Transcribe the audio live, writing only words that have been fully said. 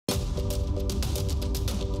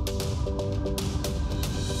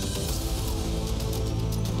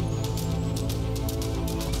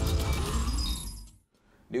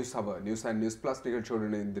News our news and news plus நிகழ்ச்சியோடு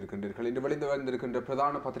இணைந்திருக்கின்றீர்கள். இன்று வெளிந்து வந்திருக்கின்ற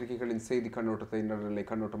பிரதான பத்திரிகைகளின் செய்தி கண்ணோட்டத்தை நிலை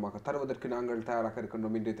கண்ணோட்டமாக தருவதற்கு நாங்கள் தயாராக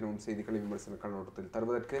இருக்கின்றோம். இன்றைய தினமும் செய்திகளை விமர்சன கண்ணோட்டத்தில்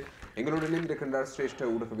தருவதற்கு எங்களோடு இணைந்திருக்கின்றார் சிரேஷ்ட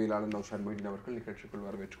ஊடகவியலாளர் நௌஷாத் மொய்தீன் அவர்கள். நிகழ்ச்சிக்குள்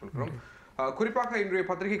வரவேற்றுக் கொள்கிறோம். குறிப்பாக இன்றைய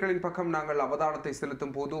பத்திரிகைகளின் பக்கம் நாங்கள் அவதானத்தை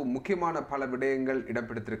செலுத்தும் போது முக்கியமான பல விடயங்கள்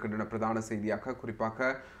இடம்பெடுத்திருக்கின்றன. பிரதான செய்தியாக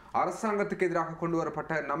குறிப்பாக அரசாங்கத்துக்கு எதிராக கொண்டு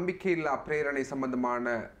வரப்பட்ட நம்பிக்கையில்லா பிரேரணை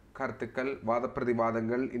சம்பந்தமான கருத்துக்கள், வாத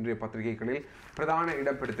பிரதிவாதங்கள் இன்றைய பத்திரிகைகளில் பிரதான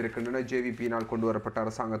இடம் பிடித்திருக்கின்றன. ஜேவிபியினால் கொண்டு வரப்பட்ட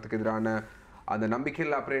அரசாங்கத்துக்கு எதிரான அந்த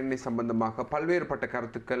நம்பிக்கையில்லா பிரேரணை சம்பந்தமாக பல்வேறுபட்ட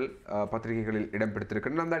கருத்துக்கள் பத்திரிகைகளில் இடம்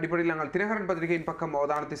பிடித்திருக்கின்றன. அந்த அடிப்படையில் நாங்கள் தினகரன் பத்திரிகையின் பக்கம்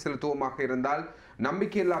அவதானத்தை செலுத்துவோமாக இருந்தால்,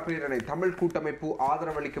 நம்பிக்கையில்லா பிரேரணை தமிழ் கூட்டமைப்பு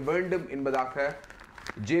ஆதரவளிக்க வேண்டும் என்பதாக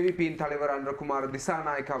ஜேவிபியின் தலைவர் அன்றகுமார்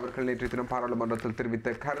திசாநாயக்க அவர்கள் நேற்று தினம் பாராளுமன்றத்தில் தெரிவித்த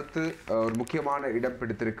கருத்து ஒரு முக்கியமான இடம்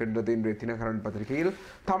பிடித்திருக்கின்றது. இன்றைய தினகரன் பத்திரிகையில்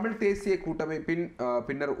தமிழ் தேசிய கூட்டமைப்பின்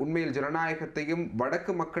பின்னர் உண்மையில் ஜனநாயகத்தையும்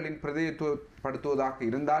வடக்கு மக்களின் பிரதிநிதித்துவப்படுத்துவதாக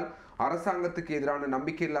இருந்தால் அரசாங்கத்துக்கு எதிரான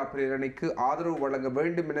நம்பிக்கையில்லா பிரேரணைக்கு ஆதரவு வழங்க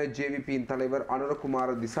வேண்டும் என ஜேவிபியின் தலைவர்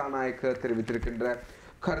அனுரகுமார் திசாநாயக்க தெரிவித்திருக்கின்ற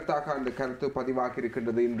கருத்தாக அந்த கருத்து பதிவாகி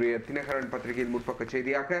இருக்கின்றது இன்றைய தினகரன் பத்திரிகையில் முற்பக்க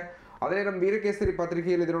செய்தியாக. அதே நேரம் வீரகேசரி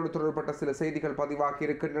பத்திரிகையில் இதனோடு தொடர்பட்ட சில செய்திகள் பதிவாகி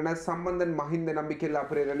இருக்கின்றன. சம்பந்தன் மஹிந்த நம்பிக்கையில்லா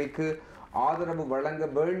பிரேரணைக்கு ஆதரவு வழங்க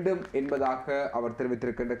வேண்டும் என்பதாக அவர்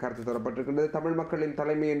தெரிவித்திருக்கின்ற கருத்து தரப்பட்டிருக்கின்றது. தமிழ் மக்களின்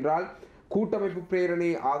தலைமை என்றால் கூட்டமைப்பு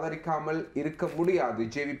பிரேரணையை ஆதரிக்காமல் இருக்க முடியாது.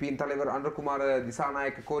 ஜேவிபியின் தலைவர் அன்றகுமார்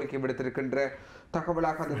திசாநாயக்க கோரிக்கை விடுத்திருக்கின்ற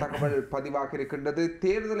தகவலாக அந்த தகவல் பதிவாக இருக்கின்றது.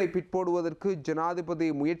 தேர்தலை பிற்போடுவதற்கு ஜனாதிபதி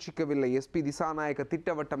முயற்சிக்கவில்லை, எஸ்பி திசாநாயக்க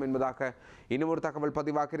திட்டவட்டம் என்பதாக இன்னொரு தகவல்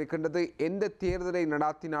பதிவாக இருக்கின்றது. எந்த தேர்தலை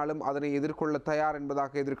நடாத்தினாலும் அதனை எதிர்கொள்ள தயார்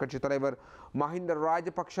என்பதாக எதிர்க்கட்சித் தலைவர் மஹிந்த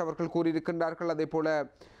ராஜபக்ஷ அவர்கள் கூறியிருக்கின்றார்கள். அதே போல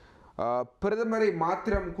பிரதமரை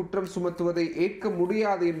மாத்திரம் குற்றம் சுமத்துவதை ஏற்க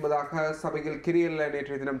முடியாது என்பதாக சபையில் கிரியல்ல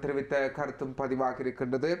நேற்றைய தினம் தெரிவித்த கருத்தும் பதிவாக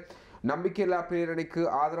இருக்கின்றது. நம்பிக்கையில்லா பிரேரணைக்கு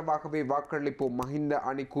ஆதரவாகவே வாக்களிப்போம் மஹிந்த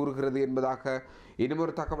அணி கூறுகிறது என்பதாக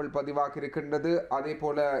இன்னொரு தகவல் பதிவாக இருக்கின்றது. அதே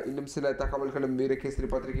போல இன்னும் சில தகவல்களும் வீரகேசரி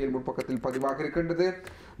பத்திரிகையில் முற்பக்கத்தில் பதிவாக இருக்கின்றது.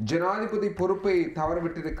 ஜனாதிபதி பொறுப்பை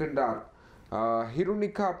தவறவிட்டிருக்கின்றார்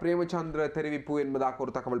ஹிருணிகா பிரேமச்சந்திர தெரிவிப்பு என்பதாக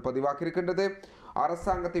ஒரு தகவல் பதிவாக இருக்கின்றது.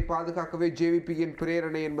 அரசாங்கத்தை பாதுகாக்கவே ஜேவிபியின்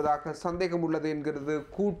பிரேரணை என்பதாக சந்தேகம் உள்ளது என்கிறது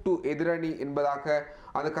கூட்டு எதிரணி என்பதாக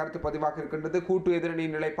அந்த கருத்து பதிவாக இருக்கின்றது. கூட்டு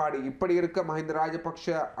எதிரணியின் நிலைப்பாடு இப்படி இருக்க மஹிந்த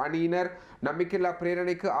ராஜபக்ஷ அணியினர் நம்பிக்கையில்லா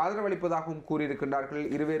பிரேரணைக்கு ஆதரவளிப்பதாகவும் கூறியிருக்கின்றார்கள்.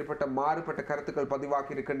 இருவேறுபட்ட மாறுபட்ட கருத்துக்கள்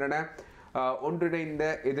பதிவாகி இருக்கின்றன ஒன்றிணைந்த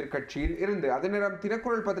எதிர்கட்சியில் இருந்து. அதே நேரம்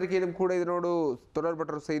தினக்குரல் பத்திரிகையிலும் கூட இதனோடு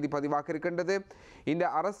தொடர்பற்ற ஒரு செய்தி பதிவாக இருக்கின்றது. இந்த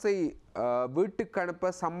அரசை வீட்டுக்கு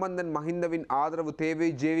அனுப்ப சம்பந்தன் மஹிந்தவின் ஆதரவு தேவை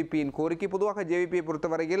ஜேவிபியின் கோரிக்கை. பொதுவாக ஜேவிபியை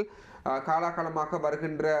பொறுத்தவரையில் காலாகாலமாக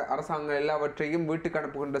வருகின்ற அரசாங்கம் எல்லாவற்றையும் வீட்டுக்கு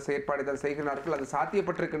அனுப்புகின்ற செயற்பாடுகள் செய்கிறார்கள். அது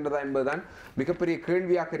சாத்தியப்பட்டிருக்கின்றதா என்பதுதான் மிகப்பெரிய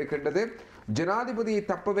கேள்வியாக இருக்கின்றது. ஜனாதிபதியை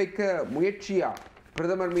தப்ப வைக்க முயற்சியா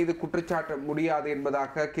பிரதமர் மீது குற்றச்சாட்ட முடியாது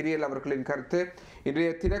என்பதாக கிரியல் அவர்களின் கருத்து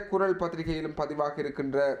இன்றைய தினக்குரல் பத்திரிகையிலும் பதிவாக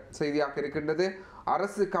இருக்கின்ற செய்தியாக இருக்கின்றது.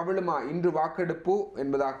 அரசு கவிழுமா இன்று வாக்கெடுப்பு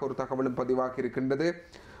என்பதாக ஒரு தகவலும் பதிவாக இருக்கின்றது.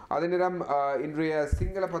 அதே நேரம் இன்றைய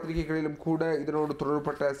சிங்கள பத்திரிகைகளிலும் கூட இதனோடு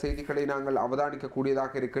தொடர்பட்ட செய்திகளை நாங்கள்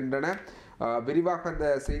அவதானிக்கக்கூடியதாக இருக்கின்றன. விரிவாக அந்த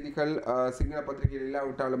செய்திகள் சிங்கள பத்திரிகைகள்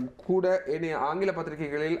இல்லாவிட்டாலும் கூட ஏனைய ஆங்கில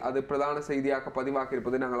பத்திரிகைகளில் அது பிரதான செய்தியாக பதிவாக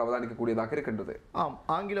இருப்பதை நாங்கள் அவதானிக்கக்கூடியதாக இருக்கின்றது. ஆம்,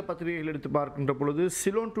 ஆங்கில பத்திரிகைகள் எடுத்து பார்க்கின்ற பொழுது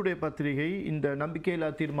சிலோன் டுடே பத்திரிகை இந்த நம்பிக்கையில்லா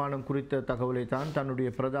தீர்மானம் குறித்த தகவலை தான் தன்னுடைய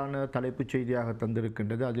பிரதான தலைப்புச் செய்தியாக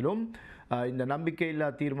தந்திருக்கின்றது. அதிலும் இந்த நம்பிக்கையில்லா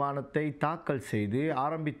தீர்மானத்தை தாக்கல் செய்து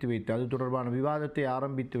ஆரம்பித்து வைத்து அது தொடர்பான விவாதத்தை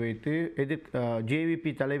ஆரம்பித்து வைத்து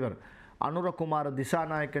ஜேவிபி தலைவர் அனுரகுமார்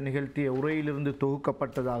திசாநாயக்க நிகழ்த்திய உரையிலிருந்து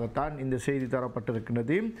தொகுக்கப்பட்டதாகத்தான் இந்த செய்தி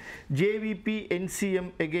தரப்பட்டிருக்கின்றது. JVP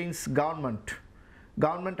NCM against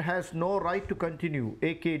government has no right to continue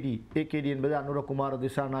AKT என்பது அனுரகுமார்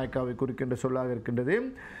திசாநாயக்காவை குறிக்கின்ற சொல்லாக இருக்கின்றது.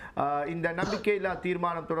 இந்த நம்பிக்கையில்லா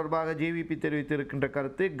தீர்மானம் தொடர்பாக ஜேவிபி தெரிவித்திருக்கின்ற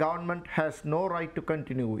கருத்து, government has no right to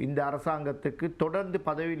continue, இந்த அரசாங்கத்துக்கு தொடர்ந்து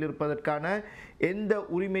பதவியில் இருப்பதற்கான எந்த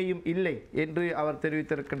உரிமையும் இல்லை என்று அவர்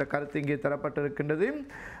தெரிவித்திருக்கின்ற கருத்து இங்கே தரப்பட்டிருக்கின்றது.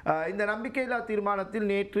 இந்த நம்பிக்கையில்லா தீர்மானத்தில்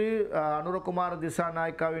நேற்று அனுரகுமார்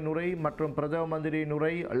திசாநாயக்காவின் உரை மற்றும் பிரதம மந்திரியின்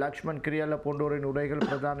உரை, லக்ஷ்மண் கிரியல்ல போன்றோரின் உரைகள்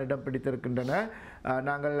பிரதான இடம் பிடித்திருக்கின்றன.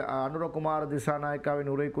 நாங்கள் அனுரகுமார்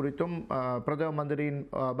திசாநாயக்காவின் உரை குறித்தும் பிரதம மந்திரியின்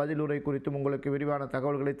பதில் உரை குறித்தும் உங்களுக்கு விரிவான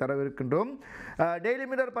தகவல்களை தரவிருக்கின்றோம். டெய்லி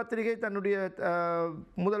மிரர் பத்திரிகை தன்னுடைய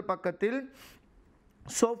முதல் பக்கத்தில்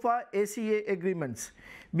So far ACA agreements,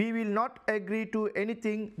 we will not agree to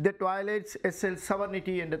anything that violates SL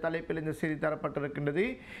sovereignty என்ற தலைப்பில் இந்த செய்தி தரப்பட்டிருக்கின்றது.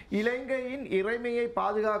 இலங்கையின் இறைமையை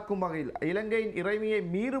பாதுகாக்கும் வகையில், இலங்கையின் இறைமையை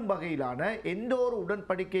மீறும் வகையிலான எந்த ஒரு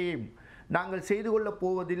உடன்படிக்கையையும் நாங்கள் செய்து கொள்ளப்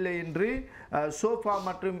போவதில்லை என்று சோஃபா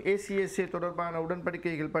மற்றும் ACSA தொடர்பான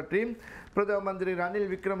உடன்படிக்கைகள் பற்றி பிரதம மந்திரி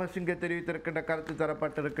ரணில் விக்ரமசிங்கே தெரிவித்திருக்கின்ற கருத்து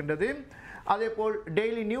தரப்பட்டிருக்கின்றது. அதேபோல்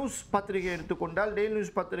டெய்லி நியூஸ் பத்திரிகை எடுத்துக்கொண்டால் டெய்லி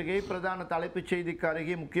நியூஸ் பத்திரிகை பிரதான தலைப்புச் செய்திக்கு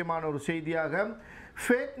அருகே முக்கியமான ஒரு செய்தியாக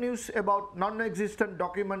fake news about non-existent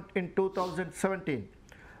document in 2017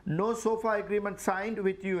 no SOFA agreement signed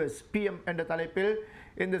with US PM என்ற தலைப்பில்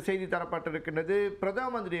இந்த செய்தி தரப்பட்டிருக்கின்றது. பிரதம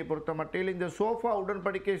மந்திரியை பொறுத்த மட்டில் இந்த சோஃபா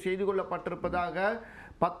உடன்படிக்கை செய்து கொள்ளப்பட்டிருப்பதாக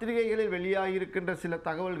பத்திரிகைகளில் வெளியாகியிருக்கின்ற சில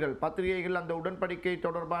தகவல்கள், பத்திரிகைகள் அந்த உடன்படிக்கை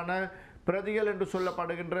தொடர்பான பிரதிகள் என்று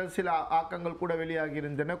சொல்லப்படுகின்ற சில ஆக்கங்கள் கூட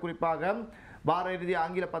வெளியாகியிருந்தன. குறிப்பாக வார இறுதி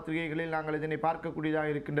ஆங்கில பத்திரிகைகளில் நாங்கள் இதனை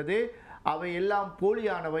பார்க்கக்கூடியதாக இருக்கின்றது. அவை எல்லாம்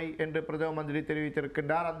போலியானவை என்று பிரதம மந்திரி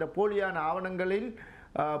தெரிவித்திருக்கின்றார். அந்த போலியான ஆவணங்களின்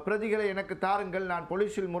பிரதிகளை எனக்கு தாருங்கள், நான்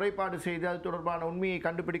போலீஸில் முறைப்பாடு செய்து அது தொடர்பான உண்மையை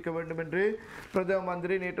கண்டுபிடிக்க வேண்டும் என்று பிரதம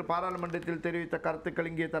மந்திரி நேற்று பாராளுமன்றத்தில் தெரிவித்த கருத்துக்கள்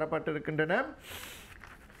இங்கே தரப்பட்டிருக்கின்றன.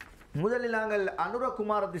 முதலில் நாங்கள்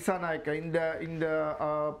அனுரகுமார திசாநாயக்க இந்த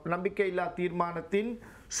நம்பிக்கையில்லா தீர்மானத்தின்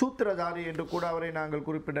சூத்திரதாரி என்று கூட அவரை நாங்கள்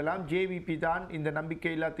குறிப்பிடலாம். JVP தான் இந்த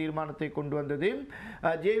நம்பிக்கையில்லா தீர்மானத்தை கொண்டு வந்தது.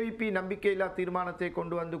 JVP நம்பிக்கையில்லா தீர்மானத்தை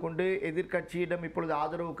கொண்டு வந்து கொண்டு எதிர்க்கட்சியிடம் இப்பொழுது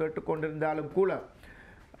ஆதரவு கேட்டுக்கொண்டிருந்தாலும்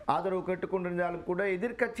கூட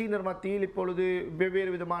எதிர்க்கட்சியினர் மத்தியில் இப்பொழுது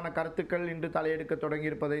வெவ்வேறு விதமான கருத்துக்கள் இன்று தலையெடுக்க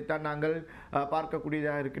தொடங்கியிருப்பதைத்தான் நாங்கள்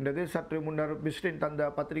பார்க்கக்கூடியதாக இருக்கின்றது. சற்று முன்னர் பிஸ்டின் தந்த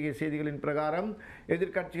பத்திரிகை செய்திகளின் பிரகாரம்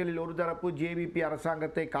எதிர்க்கட்சிகளில் ஒரு தரப்பு JVP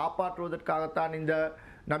அரசாங்கத்தை காப்பாற்றுவதற்காகத்தான் இந்த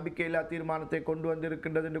நம்பிக்கையில்லா தீர்மானத்தை கொண்டு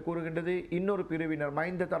வந்திருக்கின்றது என்று கூறுகின்றது. இன்னொரு பிரிவினர்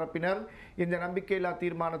மஹிந்த தரப்பினர் இந்த நம்பிக்கையில்லா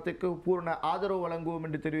தீர்மானத்துக்கு பூர்ண ஆதரவு வழங்குவோம்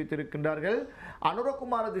என்று தெரிவித்திருக்கின்றார்கள்.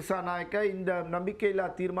 அனுரகுமார திசாநாயக்க இந்த நம்பிக்கையில்லா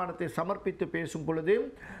தீர்மானத்தை சமர்ப்பித்து பேசும் பொழுது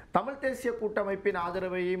தமிழ் தேசிய கூட்டமைப்பின்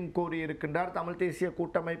ஆதரவையும் கோரியிருக்கின்றார். தமிழ் தேசிய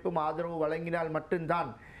கூட்டமைப்பும் ஆதரவு வழங்கினால்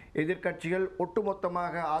மட்டும்தான், எதிர்க்கட்சிகள்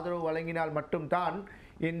ஒட்டுமொத்தமாக ஆதரவு வழங்கினால் மட்டும்தான்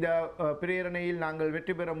இந்த பிரேரணையில் நாங்கள்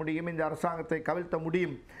வெற்றி பெற முடியும், இந்த அரசாங்கத்தை கவிழ்த்த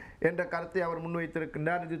முடியும் என்ற கருத்தை அவர்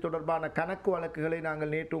முன்வைத்திருக்கின்றார். இது தொடர்பான கணக்கு வழக்குகளை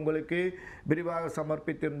நாங்கள் நேற்று உங்களுக்கு விரிவாக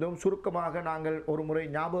சமர்ப்பித்திருந்தோம். சுருக்கமாக நாங்கள் ஒரு முறை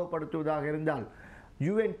ஞாபகப்படுத்துவதாக இருந்தால்,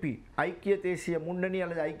 UNP ஐக்கிய தேசிய முன்னணி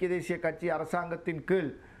அல்லது ஐக்கிய தேசிய கட்சி அரசாங்கத்தின்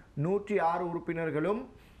கீழ் 106 உறுப்பினர்களும்,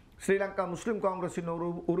 ஸ்ரீலங்கா முஸ்லிம் காங்கிரஸின் ஒரு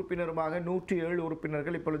உறுப்பினருமாக 107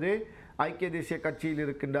 உறுப்பினர்கள் இப்பொழுது ஐக்கிய தேசிய கட்சியில்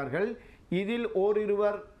இருக்கின்றார்கள். இதில்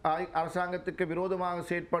ஓரிருவர் அரசாங்கத்துக்கு விரோதமாக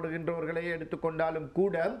செயற்படுகின்றவர்களை எடுத்துக்கொண்டாலும்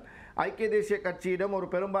கூட ஐக்கிய தேசிய கட்சியிடம் ஒரு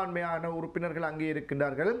பெரும்பான்மையான உறுப்பினர்கள் அங்கே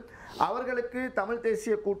இருக்கின்றார்கள். அவர்களுக்கு தமிழ்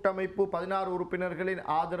தேசிய கூட்டமைப்பு 16 உறுப்பினர்களின்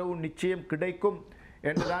ஆதரவு நிச்சயம் கிடைக்கும்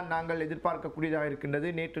என்றுதான் நாங்கள் எதிர்பார்க்கக்கூடியதாக இருக்கின்றது.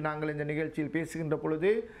 நேற்று நாங்கள் இந்த நிகழ்ச்சியில் பேசுகின்ற பொழுது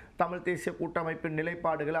தமிழ் தேசிய கூட்டமைப்பின்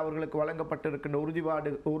நிலைப்பாடுகள், அவர்களுக்கு வழங்கப்பட்டிருக்கின்ற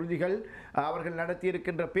உறுதிகள், அவர்கள்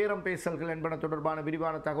நடத்தியிருக்கின்ற பேரம் பேசல்கள் என்பன தொடர்பான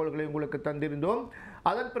விரிவான தகவல்களை உங்களுக்கு தந்திருந்தோம்.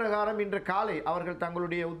 அதன் பிரகாரம் இன்று காலை அவர்கள்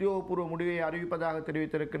தங்களுடைய உத்தியோகபூர்வ முடிவை அறிவிப்பதாக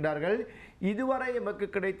தெரிவித்திருக்கின்றார்கள். இதுவரை எமக்கு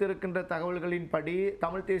கிடைத்திருக்கின்ற தகவல்களின்படி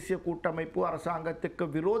தமிழ் தேசிய கூட்டமைப்பு அரசாங்கத்துக்கு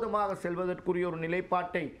விரோதமாக செல்வதற்குரிய ஒரு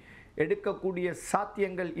நிலைப்பாட்டை எடுக்கக்கூடிய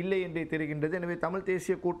சாத்தியங்கள் இல்லை என்றே தெரிகின்றது. எனவே தமிழ்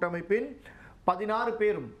தேசிய கூட்டமைப்பின் 16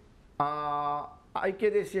 பேரும் ஐக்கிய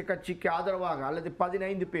தேசிய கட்சிக்கு ஆதரவாக, அல்லது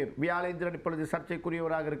 15 பேர், வியாழேந்திரன் இப்பொழுது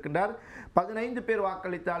சர்ச்சைக்குரியவராக இருக்கின்றார், 15 பேர்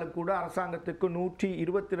வாக்களித்தாலும் கூட அரசாங்கத்துக்கு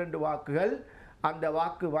 122 வாக்குகள் அந்த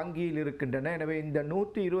வாக்கு வங்கியில் இருக்கின்றன. எனவே இந்த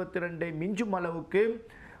 122ஐ மிஞ்சும் அளவுக்கு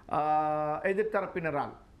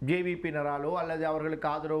எதிர்த்தரப்பினரால், JVPயினராலோ அல்லது அவர்களுக்கு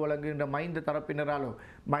ஆதரவு வழங்குகின்ற மஹிந்த தரப்பினராலோ,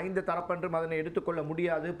 மஹிந்த தரப்பென்றும் அதனை எடுத்துக்கொள்ள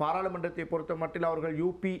முடியாது. பாராளுமன்றத்தை பொறுத்த மட்டில் அவர்கள்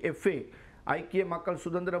UPFA ஐக்கிய மக்கள்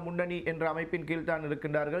சுதந்திர முன்னணி என்ற அமைப்பின் கீழ் தான்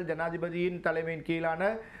இருக்கின்றார்கள். ஜனாதிபதியின் தலைமையின் கீழான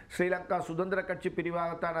ஸ்ரீலங்கா சுதந்திர கட்சி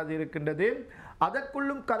பிரிவாகத்தான் அது இருக்கின்றது.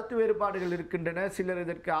 அதற்குள்ளும் கருத்து வேறுபாடுகள் இருக்கின்றன. சிலர்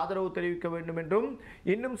இதற்கு ஆதரவு தெரிவிக்க வேண்டும் என்றும்,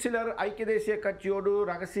 இன்னும் சிலர் ஐக்கிய தேசிய கட்சியோடு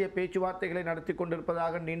ரகசிய பேச்சுவார்த்தைகளை நடத்தி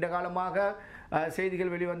கொண்டிருப்பதாக நீண்ட காலமாக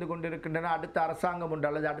செய்திகள் வெளிவந்து கொண்டிருக்கின்றன. அடுத்த அரசாங்கம்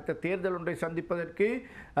ஒன்று அல்லது அடுத்த தேர்தல் ஒன்றை சந்திப்பதற்கு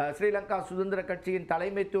ஸ்ரீலங்கா சுதந்திர கட்சியின்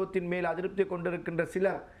தலைமைத்துவத்தின் மேல் அதிருப்தி கொண்டிருக்கின்ற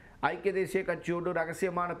சிலர் ஐக்கிய தேசிய கட்சியோடு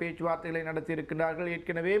ரகசியமான பேச்சுவார்த்தைகளை நடத்தியிருக்கிறார்கள்.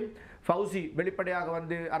 ஏற்கனவே ஃபவுசி வெளிப்படையாக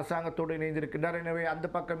வந்து அரசாங்கத்தோடு இணைந்திருக்கின்றார். எனவே அந்த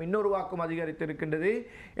பக்கம் இன்னொரு வாக்கும் அதிகரித்திருக்கின்றது.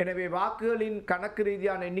 எனவே வாக்குகளின் கணக்கு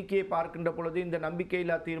ரீதியான எண்ணிக்கையை பார்க்கின்ற பொழுது இந்த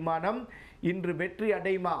நம்பிக்கையில்லா தீர்மானம் இன்று வெற்றி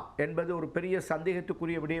அடையுமா என்பது ஒரு பெரிய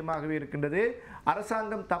சந்தேகத்துக்குரிய விடயமாகவே இருக்கின்றது.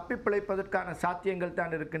 அரசாங்கம் தப்பி பிழைப்பதற்கான சாத்தியங்கள்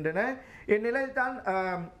தான் இருக்கின்றன. இந்நிலையில் தான்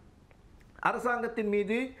அரசாங்கத்தின்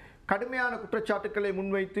மீது கடுமையான குற்றச்சாட்டுக்களை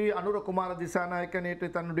முன்வைத்து அனுரகுமார திசாநாயக்க நேற்று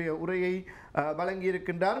தன்னுடைய உரையை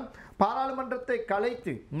வழங்கியிருக்கின்றார். பாராளுமன்றத்தை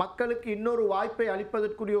கலைத்து மக்களுக்கு இன்னொரு வாய்ப்பை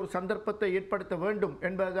அளிப்பதற்குரிய ஒரு சந்தர்ப்பத்தை ஏற்படுத்த வேண்டும்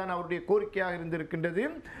என்பதுதான் அவருடைய கோரிக்கையாக இருந்திருக்கின்றது.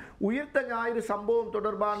 உயிர்த்த ஞாயிறு சம்பவம்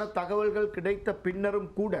தொடர்பான தகவல்கள் கிடைத்த பின்னரும்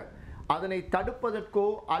கூட அதனை தடுப்பதற்கோ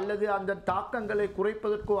அல்லது அந்த தாக்கங்களை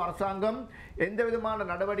குறைப்பதற்கோ அரசாங்கம் எந்த விதமான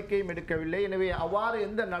நடவடிக்கையும் எடுக்கவில்லை. எனவே அவ்வாறு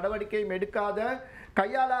எந்த நடவடிக்கையும் எடுக்காத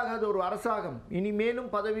கையாளாகாத ஒரு அரசாங்கம்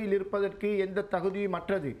இனிமேலும் பதவியில் இருப்பதற்கு எந்த தகுதியும்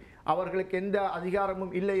அற்றது, அவர்களுக்கு எந்த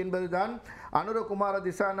அதிகாரமும் இல்லை என்பதுதான் அனுரகுமார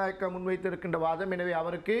திசாநாயக்க முன்வைத்திருக்கின்ற வாதம். எனவே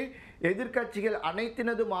அவருக்கு எதிர்க்கட்சிகள்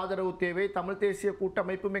அனைத்தினதும் ஆதரவு தேவை. தமிழ் தேசிய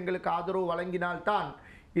கூட்டமைப்பும் எங்களுக்கு ஆதரவு வழங்கினால்தான்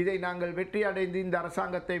இதை நாங்கள் வெற்றி அடைந்து இந்த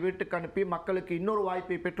அரசாங்கத்தை வீட்டுக்கு அனுப்பி மக்களுக்கு இன்னொரு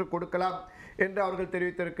வாய்ப்பை பெற்றுக் கொடுக்கலாம் என்று அவர்கள்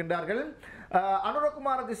தெரிவித்திருக்கின்றார்கள்.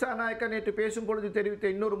 அனுரகுமார திசாநாயக்க நேற்று பேசும் பொழுது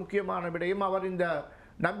தெரிவித்த இன்னொரு முக்கியமான விடயம், அவர் இந்த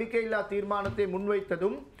நம்பிக்கையில்லா தீர்மானத்தை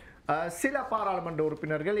முன்வைத்ததும் சில பாராளுமன்ற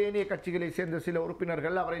உறுப்பினர்கள், ஏனைய கட்சிகளை சேர்ந்த சில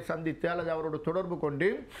உறுப்பினர்கள் அவரை சந்தித்து அல்லது அவரோடு தொடர்பு கொண்டு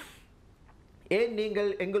ஏன் நீங்கள்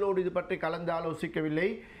எங்களோடு இது பற்றி கலந்து ஆலோசிக்கவில்லை,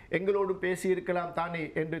 எங்களோடு பேசியிருக்கலாம் தானே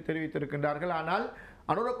என்று தெரிவித்திருக்கின்றார்கள். ஆனால்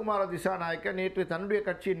அனுரகுமார திசாநாயக்க நேற்று தன்னுடைய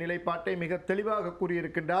கட்சியின் நிலைப்பாட்டை மிக தெளிவாக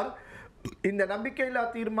கூறியிருக்கின்றார். இந்த நம்பிக்கையில்லா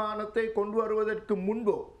தீர்மானத்தை கொண்டு வருவதற்கு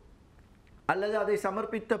முன்போ அல்லது அதை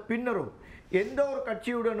சமர்ப்பித்த பின்னரும் எந்த ஒரு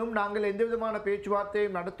கட்சியுடனும் நாங்கள் எந்த விதமான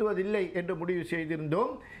பேச்சுவார்த்தையும் நடத்துவதில்லை என்று முடிவு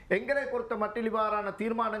செய்திருந்தோம். எங்களை பொறுத்த மட்டில் இவ்வாறான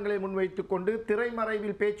தீர்மானங்களை முன்வைத்துக் கொண்டு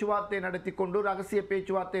திரைமறைவில் பேச்சுவார்த்தை நடத்தி கொண்டு ரகசிய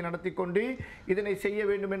பேச்சுவார்த்தை நடத்தி கொண்டு இதனை செய்ய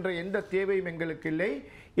வேண்டும் என்ற எந்த தேவையும் எங்களுக்கு இல்லை.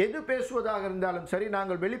 எது பேசுவதாக இருந்தாலும் சரி,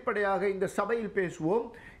 நாங்கள் வெளிப்படையாக இந்த சபையில் பேசுவோம்,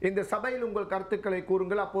 இந்த சபையில் உங்கள் கருத்துக்களை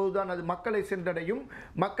கூறுங்கள், அப்போதுதான் அது மக்களை சென்றடையும்.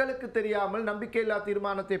 மக்களுக்கு தெரியாமல் நம்பிக்கையில்லா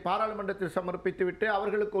தீர்மானத்தை பாராளுமன்றத்தில் சமர்ப்பித்துவிட்டு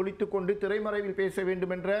அவர்களுக்கு ஒலித்துக் கொண்டு திரைமறைவில் பேச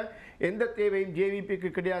வேண்டும் என்ற எந்த தேவையும்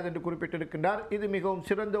ஜேவிபிக்கு கிடையாது என்று குறிப்பிட்டிருக்கின்றார். இது மிகவும்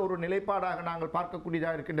சிறந்த ஒரு நிலைப்பாடாக நாங்கள்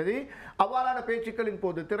பார்க்கக்கூடியதாக இருக்கின்றது. அவ்வாறான பேச்சுக்களின்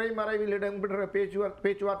போது, திரைமறைவில் இடம்பெற்ற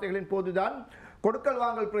பேச்சுவார்த்தைகளின் போதுதான் கொடுக்கல்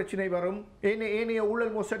வாங்கல் பிரச்சினை வரும், ஏனைய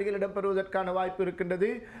ஊழல் மோசடிகள் இடம்பெறுவதற்கான வாய்ப்பு இருக்கின்றது,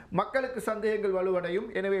 மக்களுக்கு சந்தேகங்கள் வலுவடையும்.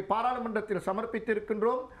 எனவே பாராளுமன்றத்தில்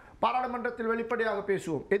சமர்ப்பித்திருக்கின்றோம், பாராளுமன்றத்தில் வெளிப்படையாக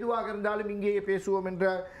பேசுவோம், எதுவாக இருந்தாலும் இங்கேயே பேசுவோம் என்ற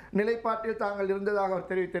நிலைப்பாட்டில் தாங்கள் இருந்ததாக அவர்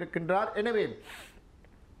தெரிவித்திருக்கின்றார். எனவே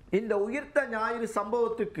இந்த உயிர்த்த ஞாயிறு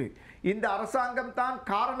சம்பவத்துக்கு இந்த அரசாங்கம் தான்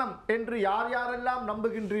காரணம் என்று யார் யாரெல்லாம்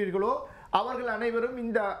நம்புகின்றீர்களோ அவர்கள் அனைவரும்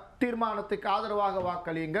இந்த தீர்மானத்துக்கு ஆதரவாக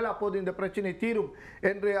வாக்களியுங்கள், அப்போது இந்த பிரச்சனை தீரும்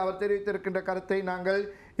என்று அவர் தெரிவித்திருக்கின்ற கருத்தை நாங்கள்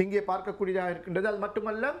இங்கே பார்க்கக்கூடியதாக இருக்கின்றது. அது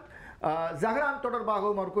மட்டுமல்ல, ஜஹரான்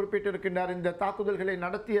தொடர்பாகவும் அவர் குறிப்பிட்டிருக்கின்றார். இந்த தாக்குதல்களை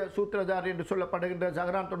நடத்திய சூத்திரதார் என்று சொல்லப்படுகின்ற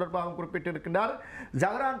ஜஹரான் தொடர்பாகவும் குறிப்பிட்டிருக்கின்றார்.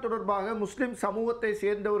 ஜஹரான் தொடர்பாக முஸ்லிம் சமூகத்தை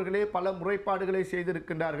சேர்ந்தவர்களே பல முறைப்பாடுகளை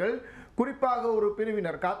செய்திருக்கின்றார்கள். குறிப்பாக ஒரு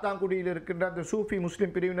பிரிவினர், காத்தாங்குடியில் இருக்கின்ற அந்த சூஃபி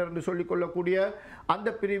முஸ்லிம் பிரிவினர் என்று சொல்லிக்கொள்ளக்கூடிய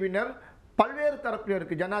அந்த பிரிவினர் பல்வேறு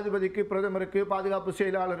தரப்பினருக்கு, ஜனாதிபதிக்கு, பிரதமருக்கு, பாதுகாப்பு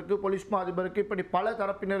செயலாளருக்கு, போலீஸ் அதிபருக்கு, இப்படி பல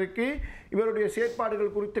தரப்பினருக்கு இவருடைய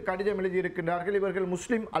செயற்பாடுகள் குறித்து கடிதம் எழுதியிருக்கின்றார்கள். இவர்கள்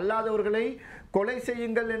முஸ்லிம் அல்லாதவர்களை கொலை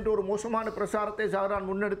செய்யுங்கள் என்ற ஒரு மோசமான பிரசாரத்தை ஜஹரான்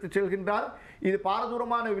முன்னெடுத்து செல்கின்றார். இது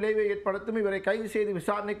பாரதூரமான விளைவை ஏற்படுத்தும், இவரை கைது செய்து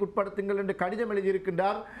விசாரணைக்கு உட்படுத்துங்கள் என்று கடிதம்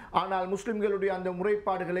எழுதியிருக்கின்றார். ஆனால் முஸ்லிம்களுடைய அந்த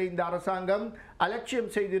முறைப்பாடுகளை இந்த அரசாங்கம்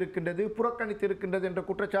அலட்சியம் செய்திருக்கின்றது, புறக்கணித்திருக்கின்றது என்ற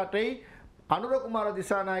குற்றச்சாட்டை அனுரகுமார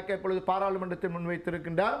திசாநாயக்க இப்பொழுது பாராளுமன்றத்தில்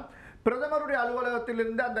முன்வைத்திருக்கின்றார். பிரதமருடைய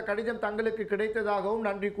அலுவலகத்திலிருந்து அந்த கடிதம் தங்களுக்கு கிடைத்ததாகவும்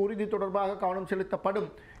நன்றி கூறி இது தொடர்பாக கவனம் செலுத்தப்படும்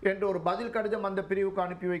என்ற ஒரு பதில் கடிதம் அந்த பிரிவுக்கு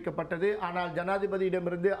அனுப்பி வைக்கப்பட்டது. ஆனால்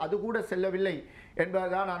ஜனாதிபதியிடமிருந்து அது கூட செல்லவில்லை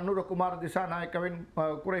என்பதுதான் அனுரகுமார திசாநாயக்கவின்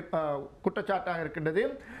குற்றச்சாட்டாக இருக்கின்றது.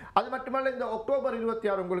 அது மட்டுமல்ல, இந்த அக்டோபர்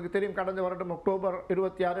 26 உங்களுக்கு தெரியும், கடந்த வருடம் அக்டோபர்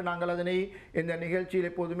 26 நாங்கள் அதனை இந்த நிகழ்ச்சியில்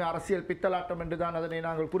எப்போதுமே அரசியல் பித்தலாட்டம் என்றுதான் அதனை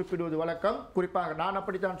நாங்கள் குறிப்பிடுவது வழக்கம். குறிப்பாக நான்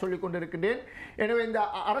அப்படித்தான் சொல்லிக் கொண்டிருக்கின்றேன். எனவே இந்த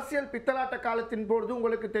அரசியல் பித்தலாட்ட காலத்தின் பொழுது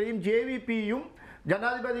உங்களுக்கு தெரியும், ஜேவிபியும்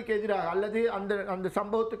ஜனாதிபதிக்கு எதிராக அல்லது அந்த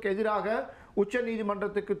சம்பவத்துக்கு எதிராக உச்ச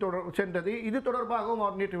நீதிமன்றத்துக்கு சென்றது. இது தொடர்பாகவும்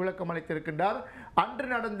அவர் நேற்று விளக்கம் அளித்திருக்கின்றார். அன்று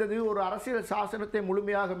நடந்தது ஒரு அரசியல் சாசனத்தை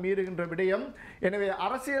முழுமையாக மீறுகின்ற விடயம். எனவே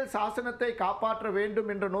அரசியல் சாசனத்தை காப்பாற்ற வேண்டும்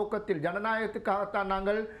என்ற நோக்கத்தில், ஜனநாயகத்துக்காகத்தான்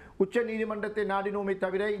நாங்கள் உச்ச நீதிமன்றத்தை நாடினோமே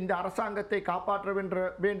தவிர இந்த அரசாங்கத்தை காப்பாற்ற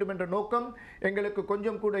வேண்டும் என்ற நோக்கம் எங்களுக்கு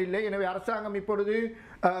கொஞ்சம் கூட இல்லை. எனவே அரசாங்கம் இப்பொழுது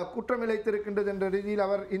குற்றமிழைத்திருக்கின்றது என்ற ரீதியில்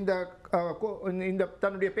அவர் இந்த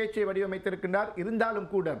தன்னுடைய பேச்சை வடிவமைத்திருக்கின்றார்.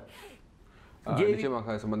 இருந்தாலும் கூட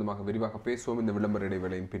நிச்சயமாக சம்பந்தமாக விரிவாக பேசுவோம் இந்த விளம்பர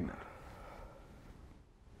இடைவேளையின் பின்னர்.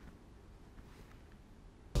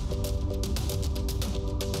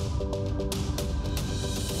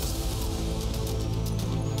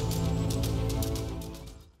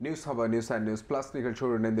 News ஹபா news and news plus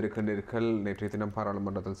நிகழ்ச்சியோடு இணைந்திருக்கின்றீர்கள். நேற்றைய தினம்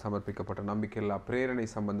பாராளுமன்றத்தில் சமர்ப்பிக்கப்பட்ட நம்பிக்கையில்லா பிரேரணை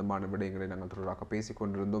சம்பந்தமான விடயங்களை நாங்கள் தொடராக பேசிக்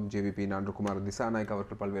கொண்டிருந்தோம். ஜேவிபி அனுரகுமார திசாநாயக்க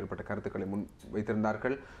அவர்கள் பல்வேறுபட்ட கருத்துக்களை முன்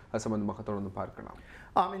வைத்திருந்தார்கள். அது சம்பந்தமாக தொடர்ந்து பார்க்கலாம்.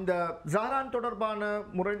 இந்த ஜஹரான் தொடர்பான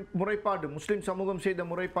முறைப்பாடு முஸ்லிம் சமூகம் செய்த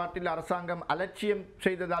முறைப்பாட்டில் அரசாங்கம் அலட்சியம்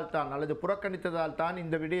செய்ததால் தான் அல்லது புறக்கணித்ததால் தான்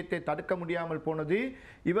இந்த விடயத்தை தடுக்க முடியாமல் போனது.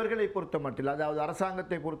 இவர்களை பொறுத்த மட்டில், அதாவது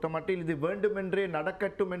அரசாங்கத்தை பொறுத்த மட்டில் இது வேண்டுமென்றே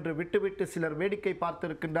நடக்கட்டும் என்று விட்டுவிட்டு சிலர் வேடிக்கை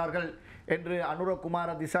பார்த்திருக்கின்றார்கள் என்று அனுரகுமார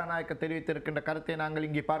திசாநாயக்க தெரிவித்திருக்கின்ற கருத்தை நாங்கள்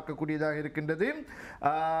இங்கே பார்க்கக்கூடியதாக இருக்கின்றது.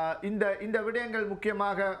 இந்த விடயங்கள்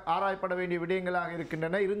முக்கியமாக ஆராயப்பட வேண்டிய விடயங்களாக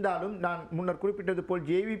இருக்கின்றன. இருந்தாலும் நான் முன்னர் குறிப்பிட்டது போல்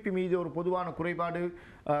ஜேவிபி மீது ஒரு பொதுவான குறைபாடு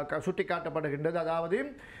சுட்டிக்காட்டப்படுகின்றது. அதாவது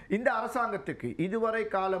இந்த அரசாங்கத்துக்கு இதுவரை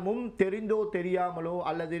காலமும் தெரிந்தோ தெரியாமலோ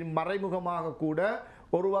அல்லது மறைமுகமாக கூட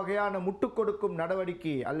ஒரு வகையான முட்டுக் கொடுக்கும்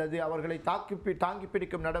நடவடிக்கை அல்லது அவர்களை தாங்கி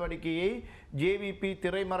பிடிக்கும் நடவடிக்கையை ஜேவிபி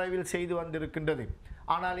திரைமறைவில் செய்து வந்திருக்கின்றது.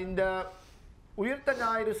 ஆனால் இந்த உயிர்த்த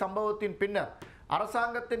ஞாயிறு சம்பவத்தின் பின்னர்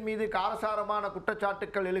அரசாங்கத்தின் மீது காரசாரமான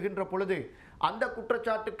குற்றச்சாட்டுக்கள் எழுகின்ற பொழுது அந்த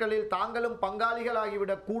குற்றச்சாட்டுக்களில் தாங்களும்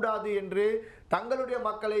பங்காளிகளாகிவிடக் கூடாது என்று தங்களுடைய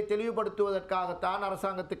மக்களை தெளிவுபடுத்துவதற்காகத்தான்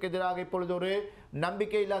அரசாங்கத்துக்கு எதிராக இப்பொழுது ஒரு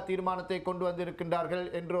நம்பிக்கையில்லா தீர்மானத்தை கொண்டு வந்திருக்கின்றார்கள்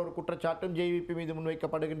என்ற ஒரு குற்றச்சாட்டும் ஜேவிபி மீது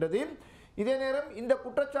முன்வைக்கப்படுகின்றது. இதே நேரம் இந்த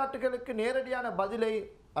குற்றச்சாட்டுகளுக்கு நேரடியான பதிலை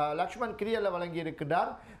லக்ஷ்மண் கிரியல்ல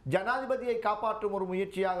வழங்கியிருக்கின்றார். ஜனாதிபதியை காப்பாற்றும் ஒரு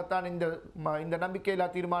முயற்சியாகத்தான் இந்த நம்பிக்கையில்லா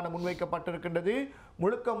தீர்மானம் முன்வைக்கப்பட்டிருக்கின்றது.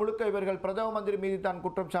 முழுக்க இவர்கள் பிரதம மந்திரி மீது தான்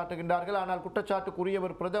குற்றம் சாட்டுகின்றார்கள். ஆனால்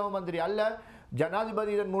குற்றச்சாட்டுக்குரியவர் பிரதம மந்திரி அல்ல,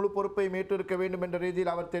 ஜனாதிபதி இதன் முழு பொறுப்பை ஏற்றிருக்க வேண்டும் என்ற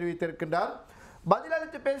ரீதியில் அவர் தெரிவித்திருக்கின்றார்.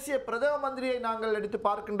 பதிலளித்து பேசிய பிரதம மந்திரியை நாங்கள் எடுத்து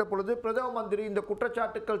பார்க்கின்ற பொழுது பிரதம மந்திரி இந்த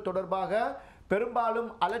குற்றச்சாட்டுக்கள் தொடர்பாக பெரும்பாலும்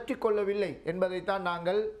அலற்றிக் கொள்ளவில்லை என்பதைத்தான்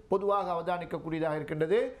நாங்கள் பொதுவாக அவதானிக்கக்கூடியதாக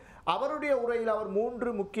இருக்கின்றது. அவருடைய உரையில் அவர்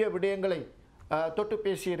 3 முக்கிய விடயங்களை தொட்டு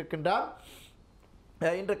பேசியிருக்கின்றார்.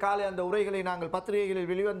 இன்று காலை அந்த உரைகளை நாங்கள் பத்திரிகைகளில்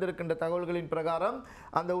வெளிவந்திருக்கின்ற தகவல்களின் பிரகாரம்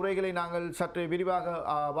அந்த உரைகளை நாங்கள் சற்று விரிவாக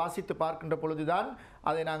வாசித்து பார்க்கின்ற பொழுதுதான்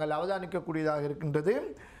அதை நாங்கள் அவதானிக்கக்கூடியதாக இருக்கின்றது.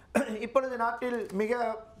 இப்பொழுது நாட்டில் மிக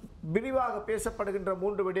விரிவாக பேசப்படுகின்ற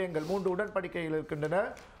 3 விடயங்கள், 3 உடன்படிக்கைகள் இருக்கின்றன.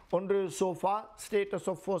 ஒன்று sofa status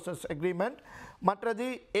of forces agreement, மற்றது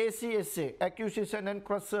ஏசிஎஸ்ஏ acquisition and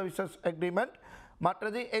cross services agreement,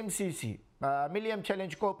 மற்றது எம்சிசி மில்லியம்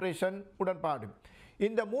சேலஞ்ச் கோஆபரேஷன் உடன்பாடு.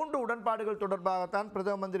 இந்த 3 உடன்பாடுகள் தொடர்பாகத்தான்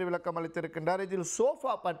பிரதம மந்திரி விளக்கம் அளித்திருக்கின்றார். இதில்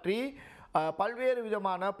சோஃபா பற்றி பல்வேறு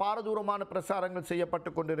விதமான பாரதூரமான பிரசாரங்கள் செய்யப்பட்டு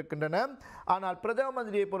கொண்டிருக்கின்றன. ஆனால் பிரதம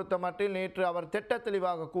மந்திரியை பொறுத்த மட்டில் நேற்று அவர் திட்ட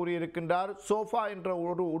தெளிவாக கூறியிருக்கின்றார், சோஃபா என்ற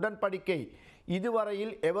ஒரு உடன்படிக்கை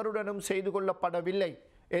இதுவரையில் எவருடனும் செய்து கொள்ளப்படவில்லை.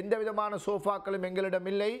 எந்த விதமான சோஃபாக்களும் எங்களிடம்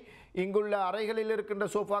இல்லை, இங்குள்ள அறைகளில் இருக்கின்ற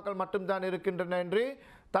சோஃபாக்கள் மட்டும்தான் இருக்கின்றன என்று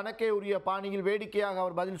தனக்கே உரிய பாணியில் வேடிக்கையாக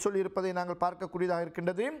அவர் பதில் சொல்லியிருப்பதை நாங்கள் பார்க்கக்கூடியதாக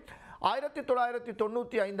இருக்கின்றது.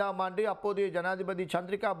 1995ஆம் ஆண்டு அப்போதைய ஜனாதிபதி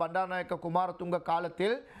சந்திரிகா பண்டாரநாயக்க குமாரதுங்க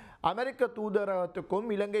காலத்தில் அமெரிக்க தூதரகத்துக்கும்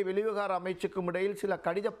இலங்கை வெளிவிவகார அமைச்சுக்கும் இடையில் சில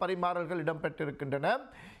கடித பரிமாறல்கள் இடம்பெற்றிருக்கின்றன.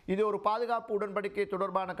 இது ஒரு பாதுகாப்பு உடன்படிக்கை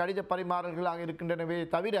தொடர்பான கடித பரிமாறல்களாக இருக்கின்றனவே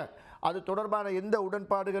தவிர அது தொடர்பான எந்த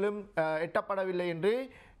உடன்பாடுகளும் எட்டப்படவில்லை என்று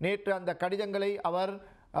நேற்று அந்த கடிதங்களை அவர்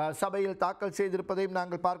சபையில் தாக்கல் செய்திருப்பதையும்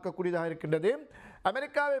நாங்கள் பார்க்கக்கூடியதாக இருக்கின்றது.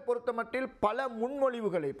 அமெரிக்காவை பொறுத்தமட்டில் பல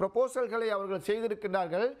முன்மொழிவுகளை ப்ரொபோசல்களை அவர்கள்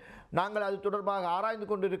செய்திருக்கின்றார்கள். நாங்கள் அது தொடர்பாக ஆராய்ந்து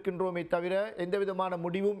கொண்டிருக்கின்றோமே தவிர எந்த விதமான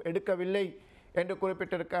முடிவும் எடுக்கவில்லை என்று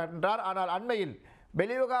குறிப்பிட்டிருக்கின்றார். ஆனால் அண்மையில்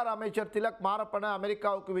வெளிவிவகார அமைச்சர் திலக் மாரப்பன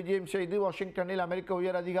அமெரிக்காவுக்கு விஜயம் செய்து வாஷிங்டனில் அமெரிக்க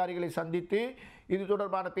உயர் அதிகாரிகளை சந்தித்து இது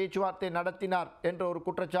தொடர்பான பேச்சுவார்த்தை நடத்தினார் என்ற ஒரு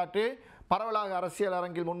குற்றச்சாட்டு பரவலாக அரசியல்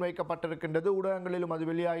அரங்கில் முன்வைக்கப்பட்டிருக்கின்றது. ஊடகங்களிலும் அது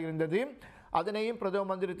வெளியாகியிருந்தது. அதனையும் பிரதம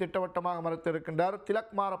மந்திரி திட்டவட்டமாக மறுத்திருக்கின்றார்.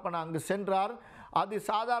 திலக் மாரப்பன அங்கு சென்றார். அது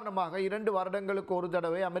சாதாரணமாக 2 வருடங்களுக்கு ஒரு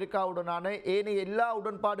தடவை அமெரிக்காவுடனான ஏனைய எல்லா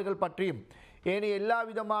உடன்பாடுகள் பற்றியும் ஏனைய எல்லா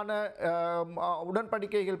விதமான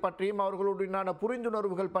உடன்படிக்கைகள் பற்றியும் அவர்களுடனான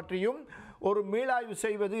புரிந்துணர்வுகள் பற்றியும் ஒரு மீளாய்வு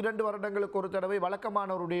செய்வது 2 வருடங்களுக்கு ஒரு தடவை வழக்கமான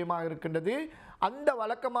ஒரு விடயமாக இருக்கின்றது. அந்த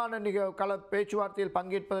வழக்கமான பேச்சுவார்த்தையில்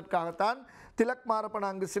பங்கேற்பதற்காகத்தான் திலக் மாரப்பன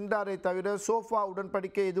அங்கு சென்றாரே தவிர சோஃபா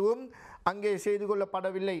உடன்படிக்கை எதுவும் அங்கே செய்து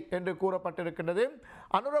கொள்ளப்படவில்லை என்று கூறப்பட்டிருக்கின்றது.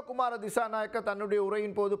 அனுரகுமார திசாநாயக்க தன்னுடைய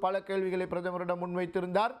உரையின் போது பல கேள்விகளை பிரதமரிடம்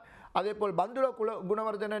முன்வைத்திருந்தார். அதேபோல் பந்துல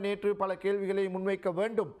குணவர்தன நேற்று பல கேள்விகளை முன்வைக்க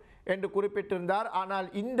வேண்டும் என்று குறிப்பிட்டிருந்தார். ஆனால்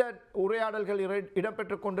இந்த உரையாடல்கள்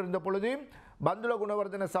இடம்பெற்றுக் கொண்டிருந்த பொழுது பந்துல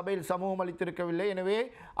குணவர்தன சபையில் சமூகம் அளித்திருக்கவில்லை. எனவே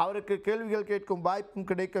அவருக்கு கேள்விகள் கேட்கும் வாய்ப்பும்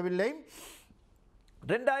கிடைக்கவில்லை.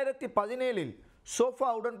 2017இல் சோஃபா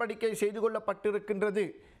உடன்படிக்கை செய்து கொள்ளப்பட்டிருக்கின்றது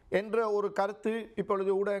என்ற ஒரு கருத்து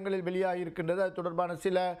இப்பொழுது ஊடகங்களில் வெளியாகியிருக்கின்றது. அது தொடர்பான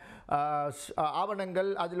சில ஆவணங்கள்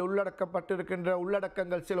அதில் உள்ளடக்கப்பட்டிருக்கின்ற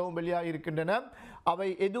உள்ளடக்கங்கள் சிலவும் வெளியாகியிருக்கின்றன. அவை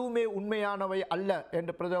எதுவுமே உண்மையானவை அல்ல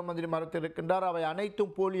என்று பிரதம மந்திரி மறுத்திருக்கின்றார். அவை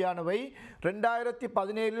அனைத்தும் போலியானவை.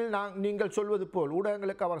 2017இல் நீங்கள் சொல்வது போல்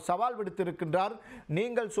ஊடகங்களுக்கு அவர் சவால் விடுத்திருக்கின்றார்.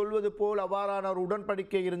 நீங்கள் சொல்வது போல் அவ்வாறான ஒரு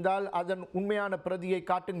உடன்படிக்கை இருந்தால் அதன் உண்மையான பிரதியை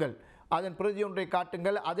காட்டுங்கள், அதன் பிரதி ஒன்றை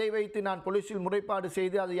காட்டுங்கள், அதை வைத்து நான் போலீஸில் முறைப்பாடு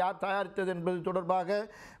செய்து அது யார் தயாரித்தது என்பது தொடர்பாக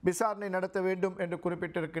விசாரணை நடத்த வேண்டும் என்று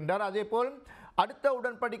குறிப்பிட்டிருக்கின்றார். அதேபோல் அடுத்த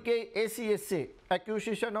உடன்படிக்கை ACSA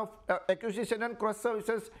acquisition and cross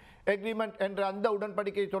services agreement என்ற அந்த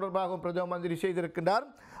உடன்படிக்கை தொடர்பாகவும் பிரதம மந்திரி செய்திருக்கின்றார்.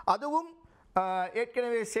 அதுவும்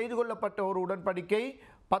ஏற்கனவே செய்து கொள்ளப்பட்ட ஒரு உடன்படிக்கை.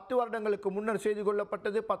 10 வருடங்களுக்கு முன்னர் செய்து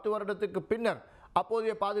கொள்ளப்பட்டது. 10 வருடத்துக்கு பின்னர்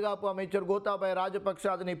அப்போதைய பாதுகாப்பு அமைச்சர் கோத்தாபய ராஜபக்ஷ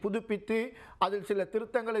அதனை புதுப்பித்து அதில் சில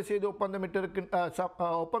திருத்தங்களை செய்து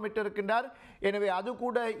ஒப்பமிட்டிருக்கின்றார். எனவே அது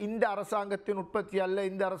கூட இந்த அரசாங்கத்தின் உற்பத்தி அல்ல,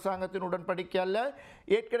 இந்த அரசாங்கத்தின் உடன்படிக்கை அல்ல,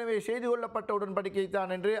 ஏற்கனவே செய்து கொள்ளப்பட்ட உடன்படிக்கை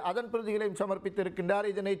தான் என்று அதன் பிரதிகளையும் சமர்ப்பித்திருக்கின்றார்.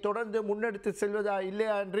 இதனை தொடர்ந்து முன்னெடுத்து செல்வதா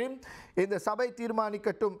இல்லையா என்று இந்த சபை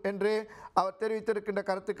தீர்மானிக்கட்டும் என்று அவர் தெரிவித்திருக்கின்ற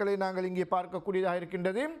கருத்துக்களை நாங்கள் இங்கே பார்க்கக்கூடியதாக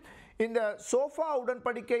இருக்கின்றது. இந்த சோஃபா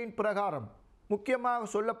உடன்படிக்கையின் பிரகாரம் முக்கியமாக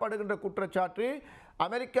சொல்லப்படுகின்ற குற்றச்சாட்டு,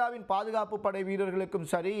 அமெரிக்காவின் பாதுகாப்பு படை வீரர்களுக்கும்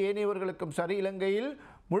சரி ஏனையவர்களுக்கும் சரி இலங்கையில்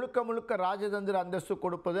முழுக்க ராஜதந்திர அந்தஸ்து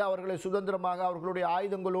கொடுப்பது, அவர்களை சுதந்திரமாக அவர்களுடைய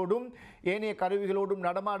ஆயுதங்களோடும் ஏனைய கருவிகளோடும்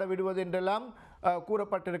நடமாட விடுவது என்றெல்லாம்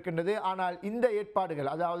கூறப்பட்டிருக்கின்றது. ஆனால் இந்த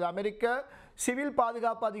ஏற்பாடுகள், அதாவது அமெரிக்க சிவில்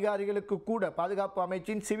பாதுகாப்பு அதிகாரிகளுக்கு கூட, பாதுகாப்பு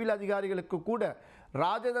அமைச்சின் சிவில் அதிகாரிகளுக்கு கூட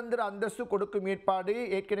ராஜதந்திர அந்தஸ்து கொடுக்கும் ஏற்பாடு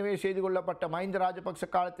ஏற்கனவே செய்து கொள்ளப்பட்ட மஹிந்த ராஜபக்ச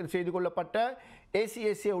காலத்தில் செய்து கொள்ளப்பட்ட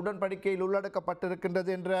ACSA உடன்படிக்கையில்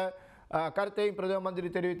உள்ளடக்கப்பட்டிருக்கின்றது என்ற கருத்தையும் பிரதம மந்திரி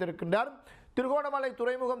தெரிவித்திருக்கின்றார். திருகோணமலை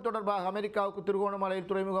துறைமுகம் தொடர்பாக அமெரிக்காவுக்கு திருகோணமலையில்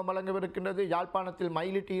துறைமுகம் வழங்கவிருக்கின்றது, யாழ்ப்பாணத்தில்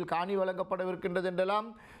மயிலிட்டியில் காணி வழங்கப்படவிருக்கின்றது என்றெல்லாம்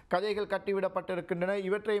கதைகள் கட்டிவிடப்பட்டிருக்கின்றன.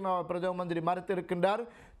 இவற்றையும் பிரதம மந்திரி மறுத்திருக்கின்றார்.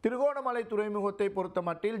 திருகோணமலை துறைமுகத்தை பொறுத்த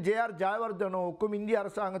மட்டில் JR ஜெயவர்தனோவுக்கும் இந்திய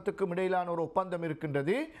அரசாங்கத்துக்கும் இடையிலான ஒரு ஒப்பந்தம்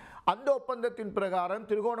இருக்கின்றது. அந்த ஒப்பந்தத்தின் பிரகாரம்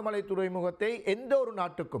திருகோணமலை துறைமுகத்தை எந்த ஒரு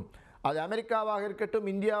நாட்டுக்கும், அது அமெரிக்காவாக இருக்கட்டும்,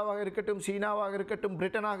 இந்தியாவாக இருக்கட்டும், சீனாவாக இருக்கட்டும்,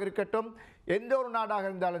 பிரிட்டனாக இருக்கட்டும், எந்த ஒரு நாடாக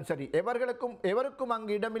இருந்தாலும் சரி, எவருக்கும்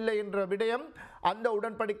அங்கு இடமில்லை என்ற விடயம் அந்த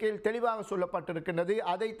உடன்படிக்கையில் தெளிவாக சொல்லப்பட்டிருக்கின்றது.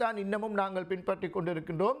 அதைத்தான் இன்னமும் நாங்கள் பின்பற்றி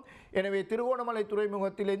கொண்டிருக்கின்றோம். எனவே திருகோணமலை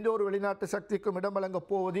துறைமுகத்தில் எந்த ஒரு வெளிநாட்டு சக்திக்கும் இடம் வழங்கப்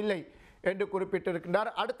போவதில்லை என்று குறிப்பிட்டிருக்கின்றார்.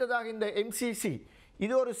 அடுத்ததாக இந்த MCC,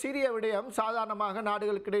 இது ஒரு சிறிய விடயம். சாதாரணமாக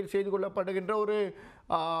நாடுகளுக்கிடையில் செய்து கொள்ளப்படுகின்ற ஒரு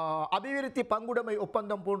அபிவிருத்தி பங்குடைமை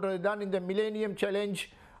ஒப்பந்தம் போன்றது தான் இந்த மிலேனியம் சேலஞ்ச்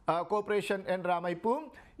கோஆபரேஷன் என்ற அமைப்பு.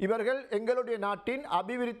 இவர்கள் எங்களுடைய நாட்டின்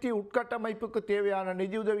அபிவிருத்தி உட்கட்டமைப்புக்கு தேவையான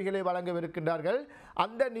நிதியுதவிகளை வழங்கவிருக்கின்றார்கள்.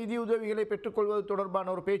 அந்த நிதியுதவிகளை பெற்றுக்கொள்வது தொடர்பான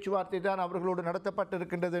ஒரு பேச்சுவார்த்தை தான் அவர்களோடு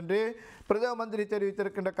நடத்தப்பட்டிருக்கின்றது என்று பிரதம மந்திரி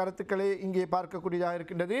தெரிவித்திருக்கின்ற கருத்துக்களை இங்கே பார்க்கக்கூடியதாக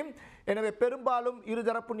இருக்கின்றது. எனவே பெரும்பாலும்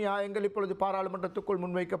இருதரப்பு நியாயங்கள் இப்பொழுது பாராளுமன்றத்துக்குள்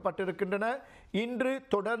முன்வைக்கப்பட்டிருக்கின்றன. இன்று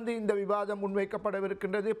தொடர்ந்து இந்த விவாதம்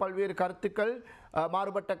முன்வைக்கப்படவிருக்கின்றது. பல்வேறு கருத்துக்கள்,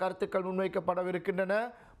 மாறுபட்ட கருத்துக்கள் முன்வைக்கப்படவிருக்கின்றன.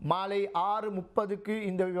 மாலை 6:30க்கு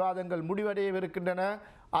இந்த விவாதங்கள் முடிவடையவிருக்கின்றன.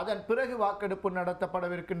 அதன் பிறகு வாக்கெடுப்பு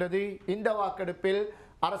நடத்தப்படவிருக்கின்றது. இந்த வாக்கெடுப்பில்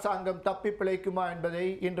அரசாங்கம் தப்பி பிழைக்குமா என்பதை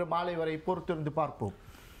இன்று மாலை வரை பொறுத்திருந்து பார்ப்போம்.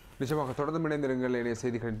 நிச்சயமாக தொடர்ந்து இணைந்திருங்கள். இணைய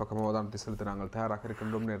செய்திகளின் பக்கம் அவதானத்தை செலுத்த நாங்கள் தயாராக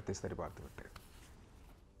இருக்கின்றோம். நேரத்தை சரிபார்த்து விட்டேன்.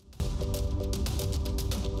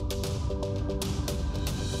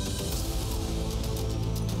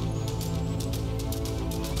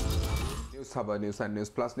 சபா நியூஸ் அண்ட்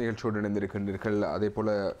நியூஸ் பிளஸ் நிகழ்ச்சியோடு இணைந்திருக்கின்றீர்கள். அதே போல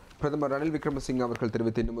பிரதமர் ரணில் விக்ரமசிங்கே அவர்கள்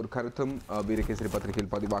தெரிவித்த இன்னும் ஒரு கருத்தும் வீரகேசரி பத்திரிகையில்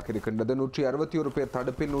பதிவாக இருக்கின்றது. 161 பேர்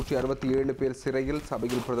தடுப்பில், 167 பேர் சிறையில்,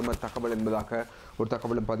 சபையில் பிரதமர் தகவல் என்பதாக ஒரு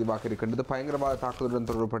தகவலும் பதிவாக இருக்கின்றது. பயங்கரவாத தாக்குதலுடன்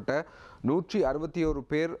தொடர்பட்ட 161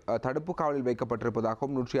 பேர் தடுப்பு காவலில்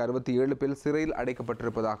வைக்கப்பட்டிருப்பதாகவும் 167 பேர் சிறையில்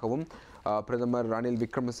அடைக்கப்பட்டிருப்பதாகவும் பிரதமர் ரணில்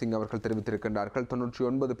விக்ரமசிங்கே அவர்கள் தெரிவித்திருக்கின்றார்கள்.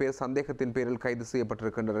 99 பேர் சந்தேகத்தின் பேரில் கைது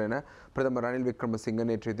செய்யப்பட்டிருக்கின்றனர் என பிரதமர் ரணில் விக்ரமசிங்கே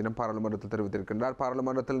நேற்றைய தினம் பாராளுமன்றத்தில் தெரிவித்திருக்கின்றார்.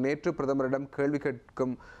 பாராளுமன்றத்தில் நேற்று பிரதமரிடம் கேள்வி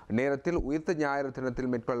கேட்கும் நேரத்தில் உயிர்த்த ஞாயிறு தினத்தில்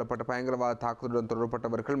மேற்கொள்ளப்பட்ட பயங்கரவாத தாக்குதலுடன்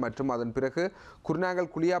தொடர்பட்டவர்கள் மற்றும் அதன் பிறகு குருநாகல்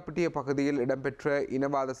குளியாப்பிட்டிய பகுதியில் இடம்பெற்ற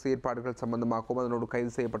இனவாத செயற்பாடுகள் சம்பந்தமாகவும் அதனோடு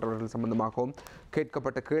கைது செய்யப்பட்டவர்கள் சம்பந்தமாகவும்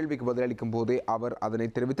கேட்கப்பட்ட கேள்விக்கு பதிலளிக்கும் போதே அவர் அதனை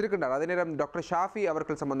தெரிவித்திருக்கின்றார். அதே நேரம் டாக்டர் ஷாஃபி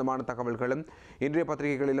அவர்கள் சம்பந்தமான தகவல்களும் இன்றைய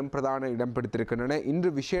பத்திரிகைகளிலும் பிரதான இடம் பிடித்திருக்கின்றன.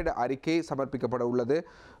 இன்று விசேட அறிக்கை சமர்ப்பிக்கப்பட உள்ளது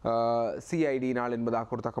CID-னால்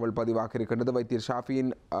என்பதாக ஒரு தகவல் பதிவாக இருக்கின்றது. வைத்தியர்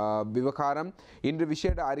ஷாஃபியின் விவகாரம் இன்று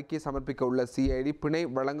விசேட அறிக்கை சமர்ப்பிக்க உள்ள CID பிணை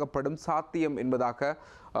வழங்கப்படும் சாத்தியம் என்பதாக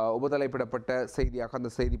உபதலைப்பிடப்பட்ட செய்தியாக அந்த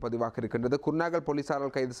செய்தி பதிவாக இருக்கின்றது. குருநாகல்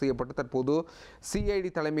போலீசாரால் கைது செய்யப்பட்டு தற்போது CID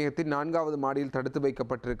தலைமையகத்தின் 4வது மாடியில் தடுத்து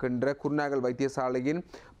வைக்கப்பட்டிருக்கின்ற குருநாகல் வைத்தியசாலையின்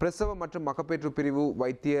பிரசவ மற்றும் மகப்பேற்று பிரிவு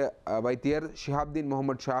வைத்தியர் ஷிஹாப்தீன்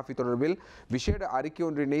முகமது ஷாஃபி தொடர்பில் விசேட அறிக்கை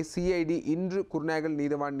ஒன்றினை CID இன்று குருநாகல்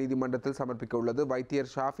நீதவான் நீதிமன்றத்தில் சமர்ப்பிக்க உள்ளது.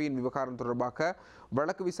 வைத்தியர் ஷாஃபியின் விவகாரம் தொடர்பாக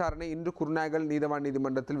வழக்கு விசாரணை இன்று குருநாகல் நீதவான்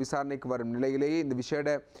நீதிமன்றத்தில் விசாரணைக்கு வரும் நிலையிலேயே இந்த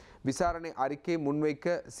விசேட விசாரணை அறிக்கை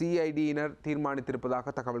முன்வைக்க சிஐடியினர்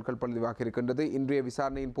தீர்மானித்திருப்பதாக தகவல்கள் பதிவாக இருக்கின்றது. இன்றைய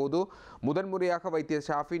விசாரணையின் போது முதன்முறையாக வைத்தியர்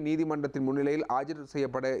ஷாஃபி நீதிமன்றத்தின் முன்னிலையில் ஆஜர்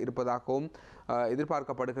செய்யப்பட இருப்பதாகவும்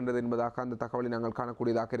எதிர்பார்க்கப்படுகின்றது என்பதாக அந்த தகவலை நாங்கள்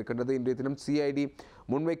காணக்கூடியதாக இருக்கின்றது. இன்றைய தினம் சிஐடி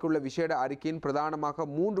முன்வைக்குள்ள விசேட அறிக்கையின் பிரதானமாக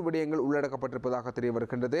 3 விடயங்கள் உள்ளடக்கப்பட்டிருப்பதாக தெரிய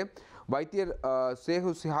வருகின்றது. வைத்தியர்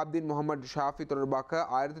ஷேகு சிஹாப்தீன் முகமது ஷாஃபி தொடர்பாக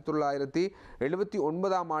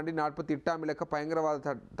 1979ஆம் ஆண்டு 48ஆம் இலக்க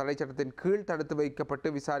பயங்கரவாத தடை சட்டத்தின் கீழ் தடுத்து வைக்கப்பட்டு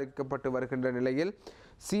விசாரிக்கப்பட்டு வருகின்ற நிலையில்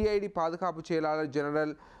சிஐடி பாதுகாப்பு செயலாளர்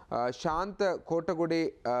ஜெனரல் சாந்த கோட்டகுடே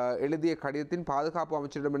எழுதிய கடிதத்தின் பாதுகாப்பு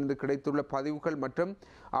அமைச்சரிடமிருந்து கிடைத்துள்ள பதிவுகள் மற்றும்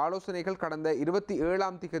ஆலோசனைகள் கடந்த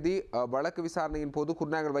 27ஆம் திகதி வழக்கு விசாரணையின் போது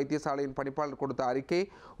குருநாகல் வைத்தியசாலையின் பணிப்பாளர் கொடுத்த அறிக்கை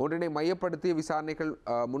ஒன்றினை மையப்படுத்திய விசாரணைகள்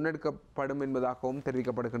முன்னெடுக்கப்படும் என்பதாகவும்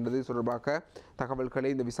தெரிவிக்கப்படுகின்றது. தொடர்பாக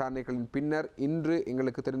தகவல்களை இந்த விசாரணைகளின் பின்னர் இன்று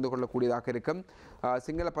எங்களுக்கு தெரிந்து கொள்ளக்கூடியதாக இருக்கும்.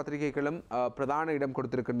 சிங்கள பத்திரிகைகளும் பிரதான இடம்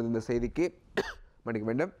கொடுத்திருக்கின்றது இந்த செய்திக்கு. மன்னிக்க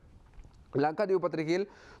வேண்டும். ලංකාදීප පත්‍රිකയിൽ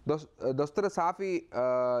දොස්තර සාෆි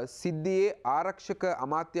සිද්ධියේ ආරක්ෂක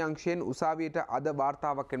අමාත්‍යංශයෙන් උසාවියට අද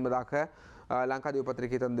වාර්තාවක් என்பதாக லங்காதீப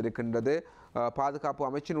பத்திரிகை தந்திருக்கின்றது. பாதுகாப்பு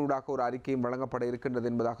அமைச்சினூடாக ஒரு அறிக்கையும் வழங்கப்பட இருக்கின்றது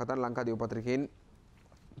என்பதாகத்தான் லங்காதீப பத்திரிகையின்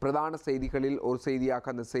பிரதான செய்திகளில் ஒரு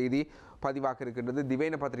செய்தியாக அந்த செய்தி பதிவாக இருக்கின்றது.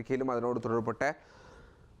 திவேன பத்திரிகையிலும் அதனோடு தொடர்பட்ட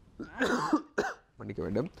மன்னிக்க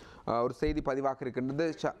வேண்டும் ஒரு செய்தி பதிவாக இருக்கின்றது.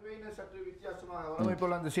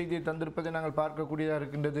 அந்த செய்தியை தந்திருப்பதை நாங்கள் பார்க்கக்கூடியதாக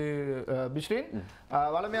இருக்கின்றது. பிஸ்ரீன்,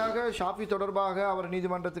 வளமையாக ஷாஃபி தொடர்பாக அவர்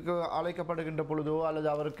நீதிமன்றத்துக்கு அழைக்கப்படுகின்ற பொழுதோ அல்லது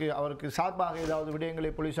அவருக்கு சார்பாக ஏதாவது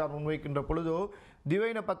விடயங்களை போலீசார் முன்வைக்கின்ற பொழுதோ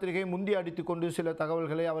திவைன பத்திரிகை முந்தி அடித்துக்கொண்டு சில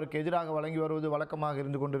தகவல்களை அவருக்கு எதிராக வழங்கி வருவது வழக்கமாக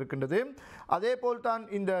இருந்து கொண்டிருக்கின்றது. அதே போல்தான்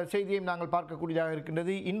இந்த செய்தியை நாங்கள் பார்க்கக்கூடியதாக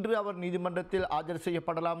இருக்கின்றது. இன்று அவர் நீதிமன்றத்தில் ஆஜர்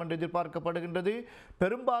செய்யப்படலாம் என்று எதிர்பார்க்கப்படுகின்றது.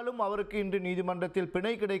 பெரும்பாலும் அவருக்கு இன்று நீதிமன்றத்தில்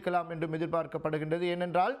பிணை கிடைக்கலாம் என்றும் எதிர்பார்க்கப்படுகின்றது.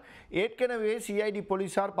 ஏனென்றால் ஏற்கனவே சிஐடி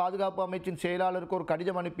போலீசார் பாதுகாப்பு அமைச்சின் செயலாளருக்கு ஒரு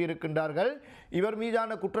கடிதம் அனுப்பியிருக்கின்றார்கள். இவர்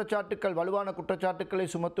மீதான குற்றச்சாட்டுக்கள், வலுவான குற்றச்சாட்டுக்களை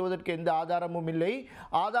சுமத்துவதற்கு எந்த ஆதாரமும் இல்லை.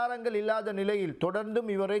 ஆதாரங்கள் இல்லாத நிலையில்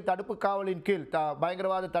தொடர்ந்தும் இவரை தடுப்பு காவலின் கீழ்,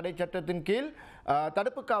 பயங்கரவாத தடை சட்டத்தின் கீழ்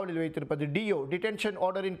தடுப்பு காவலில் வைத்திருப்பது, டிடென்ஷன்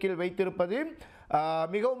ஆர்டரின் கீழ் வைத்திருப்பது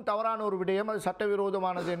மிகவும் தவறான ஒரு விடயம். அது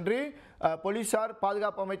சட்டவிரோதமானது என்று போலீசார்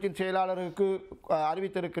பாதுகாப்பு அமைச்சின் செயலாளருக்கு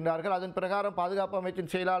அறிவித்திருக்கின்றார்கள். அதன் பிரகாரம் பாதுகாப்பு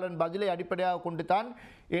அமைச்சின் செயலாளரின் பதிலை அடிப்படையாக கொண்டு தான்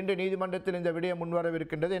இன்று நீதிமன்றத்தில் இந்த விடயம்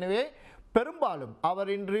முன்வரவிருக்கின்றது. எனவே பெரும்பாலும் அவர்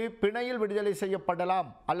இன்று பிணையில் விடுதலை செய்யப்படலாம்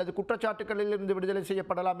அல்லது குற்றச்சாட்டுகளில் இருந்து விடுதலை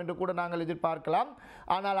செய்யப்படலாம் என்று கூட நாங்கள் எதிர்பார்க்கலாம்.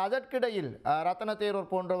 ஆனால் அதற்கிடையில் ரத்தன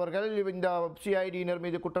தேரர் போன்றவர்கள் இந்த சிஐடியினர்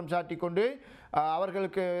மீது குற்றம் சாட்டி கொண்டு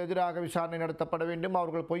அவர்களுக்கு எதிராக விசாரணை நடத்தப்பட வேண்டும்,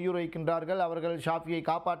 அவர்கள் பொய்யுரைக்கின்றார்கள், அவர்கள் ஷாஃபியை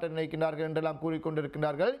காப்பாற்ற நினைக்கின்றார்கள் என்றெல்லாம்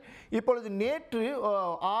கூறிக்கொண்டிருக்கின்றார்கள். இப்பொழுது நேற்று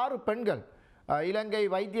 6 பெண்கள் இலங்கை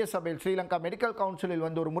வைத்திய சபையில், ஸ்ரீலங்கா மெடிக்கல் கவுன்சிலில்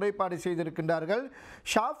வந்து ஒரு முறைப்பாடு செய்திருக்கின்றார்கள்.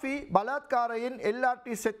 ஷாஃபி பலாத்காரையின்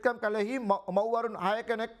எல்ஆர்டி செக்கம் கலகி மௌவருன்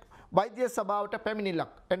ஹயக்கனக் வைத்திய சபாவட்ட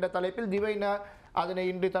பெமினிலக் என்ற தலைப்பில் திவைன அதனை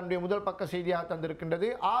இன்று தன்னுடைய முதல் பக்க செய்தியாக தந்திருக்கின்றது.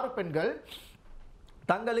 6 பெண்கள்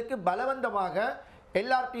தங்களுக்கு பலவந்தமாக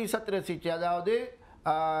எல்ஆர்டி சத்திர சிகிச்சை, அதாவது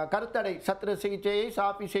கருத்தடை சத்திர சிகிச்சையை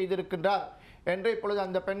ஷாஃபி செய்திருக்கின்றார் என்று இப்பொழுது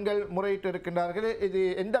அந்த பெண்கள் முறையிட்டு இருக்கின்றார்கள். இது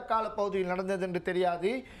எந்த காலப்பகுதியில் நடந்தது என்று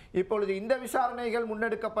தெரியாது. இப்பொழுது இந்த விசாரணைகள்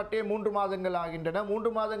முன்னெடுக்கப்பட்டே 3 மாதங்கள் ஆகின்றன.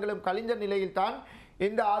 3 மாதங்களும் கழிந்த நிலையில்தான்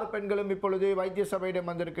இந்த 6 பெண்களும் இப்பொழுது வைத்திய சபையிடம்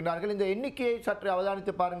வந்திருக்கின்றார்கள். இந்த எண்ணிக்கையை சற்று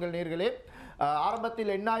அவதானித்து பாருங்கள் நேர்களே.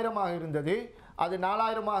 ஆரம்பத்தில் 8000 இருந்தது, அது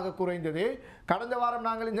 4000 குறைந்தது. கடந்த வாரம்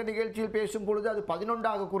நாங்கள் இந்த நிகழ்ச்சியில் பேசும் பொழுது அது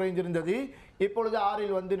 11 குறைந்திருந்தது, இப்பொழுது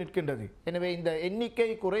 6 வந்து நிற்கின்றது. எனவே இந்த எண்ணிக்கை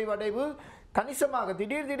குறைவடைவு கணிசமாக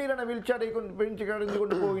திடீரென வீழ்ச்சி அடைந்து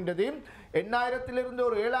கொண்டு போகின்றது. 8000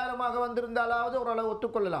 ஒரு 7000 வந்திருந்தாலாவது ஓரளவு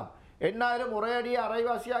ஒத்துக்கொள்ளலாம். 8000 ஒரே அடியே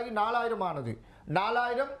அரைவாசியாகி 4000 ஆனது.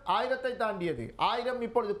 4000 1000 தாண்டியது. 1000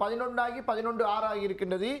 இப்பொழுது 11 ஆகி 11,600 ஆகி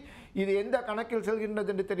இருக்கின்றது. இது எந்த கணக்கில்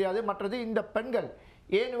செல்கின்றது என்று தெரியாது. மற்றது இந்த பெண்கள்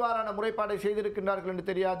ஏன் இவ்வாறான முறைப்பாடை செய்திருக்கின்றார்கள் என்று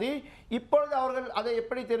தெரியாது. இப்பொழுது அவர்கள் அதை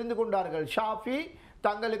எப்படி தெரிந்து கொண்டார்கள்? ஷாஃபி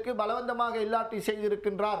தங்களுக்கு பலவந்தமாக எல்ஆர்டி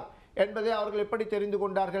செய்திருக்கின்றார் என்பதை அவர்கள் எப்படி தெரிந்து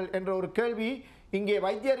கொண்டார்கள் என்ற ஒரு கேள்வி இங்கே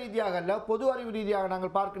வைத்திய ரீதியாக அல்ல, பொது அறிவு ரீதியாக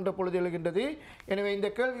நாங்கள் பார்க்கின்ற பொழுது எழுகின்றது. எனவே இந்த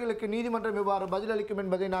கேள்விகளுக்கு நீதிமன்றம் எவ்வாறு பதிலளிக்கும்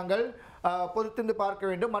என்பதை நாங்கள் பொறுத்திருந்து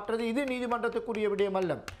பார்க்க வேண்டும். மற்றது இது நீதிமன்றத்துக்குரிய விடயம்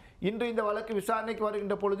அல்ல. இன்று இந்த வழக்கு விசாரணைக்கு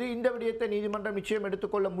வருகின்ற பொழுது இந்த விடயத்தை நீதிமன்றம் நிச்சயம்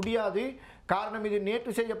எடுத்துக்கொள்ள முடியாது. காரணம், இது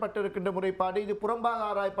நேற்று செய்யப்பட்டிருக்கின்ற முறைப்பாடு, இது புறம்பாக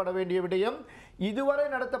ஆராயப்பட வேண்டிய விடயம். இதுவரை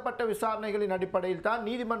நடத்தப்பட்ட விசாரணைகளின் அடிப்படையில் தான்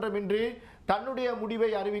நீதிமன்றம் இன்று தன்னுடைய முடிவை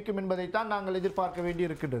அறிவிக்கும் என்பதைத்தான் நாங்கள் எதிர்பார்க்க வேண்டி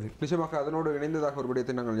இருக்கின்றது. நிச்சயமாக அதனோடு இணைந்ததாக ஒரு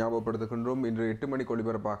விடயத்தை நாங்கள் ஞாபகப்படுத்துகின்றோம். இன்று 8 மணிக்கு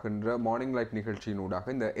ஒளிபரப்பாகின்ற மார்னிங் லைட்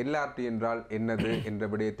நிகழ்ச்சியினூடாக இந்த எல்ஆர்டி என்றால் என்னது என்ற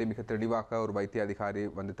விடயத்தை மிக தெளிவாக ஒரு வைத்திய அதிகாரி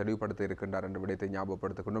வந்து தெளிவுபடுத்த இருக்கின்றார் என்ற விடயத்தை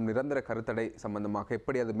ஞாபகப்படுத்துகின்றோம். நிரந்தர கருத்தடை சம்பந்தமாக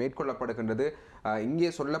எப்படி அது மேற்கொள்ளப்படுகின்றது. இங்கே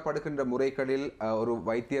சொல்லப்படுகின்ற முறைகளில் ஒரு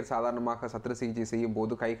வைத்தியர் சாதாரணமாக சத்திர சிகிச்சை செய்யும்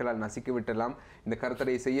போது கைகளால் நசுக்கி விட்டெல்லாம் இந்த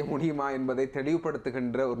கருத்தடை செய்ய முடியுமா என்பதை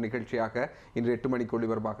தெளிவுபடுத்துகின்ற ஒரு நிகழ்ச்சியாக இன்று 8 மணிக்கு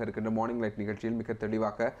ஒளிபரப்பாக இருக்கின்ற மார்னிங் லைட் நிகழ்ச்சியில் மிக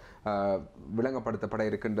தெளிவாக விளங்கப்படுத்தப்பட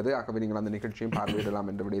இருக்கின்றது. ஆகவே நீங்கள் அந்த நிகழ்ச்சியும் பார்வையிடலாம்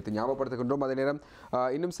என்ற விடயத்தை ஞாபகப்படுத்துகின்றோம். அதே நேரம்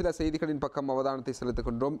இன்னும் சில செய்திகளின் பக்கம் அவதானத்தை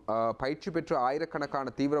செலுத்துகின்றோம். பயிற்சி பெற்ற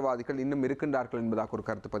ஆயிரக்கணக்கான தீவிரவாதிகள் இன்னும் இருக்கின்றார்கள் என்பதாக ஒரு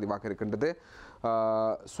கருத்து பதிவாக இருக்கின்றது.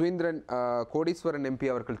 சுவீந்திரன் கோடீஸ்வரன் எம்பி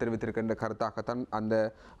அவர்கள் தெரிவித்திருக்கின்ற கருத்தாகத்தான் அந்த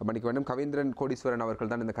மணிக்கு வேண்டும் கவீந்திரன் கோடீஸ்வரன்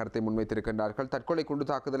அவர்கள் தான் இந்த கருத்தை முன்வைத்திருக்கின்றார்கள். தற்கொலை குண்டு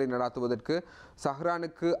தாக்குதலை நடாத்துவதற்கு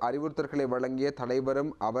சஹ்ரானுக்கு அறிவுறுத்தல்களை வழங்கிய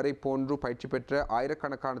தலைவரும் அவரை போன்று பயிற்சி பெற்ற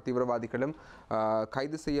ஆயிரக்கணக்கான தீவிரவாதிகளும்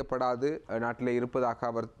கைது செய்யப்படாது நாட்டிலே இருப்பதாக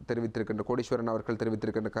அவர் தெரிவித்திருக்கின்ற கோடீஸ்வரன் அவர்கள்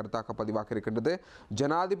தெரிவித்திருக்கின்ற கருத்தாக பதிவாக இருக்கின்றது.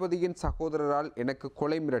 ஜனாதிபதியின் சகோதரரால் எனக்கு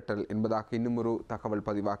கொலை மிரட்டல் என்பதாக இன்னும் ஒரு தகவல்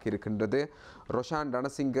பதிவாகி இருக்கின்றது. ரொஷான்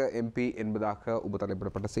ரணசிங்க எம்பி என்பதாக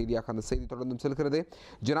உபதலைப்பிடப்பட்ட செய்தியாக அந்த செய்தி தொடர்ந்தும் செல்கிறது.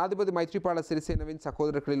 ஜனாதிபதி மைத்ரிபால சிறிசேனவின்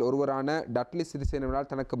சகோதரர்களில் ஒருவரான டட்லி சிறிசேனவினால்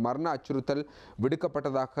தனக்கு மரண அச்சுறுத்தல்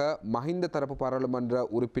விடுக்கப்பட்டதாக மஹிந்த தரப்பு பாராளுமன்ற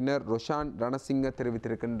உறுப்பினர் ரொஷான் ரணசிங்க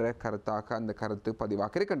தெரிவித்திருக்கின்ற கருத்தாக அந்த கருத்து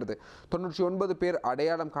பதிவாக இருக்கின்றது. 99 பேர்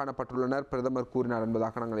அடையாளம் காணப்பட்டுள்ளனர் பிரதமர் கூறினார்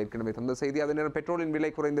என்பதாக நாங்கள் ஏற்கனவே தந்த செய்தி. அதே நேரம் பெட்ரோலின்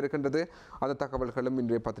விலை குறைந்திருக்கின்றது. அந்த தகவல்களும்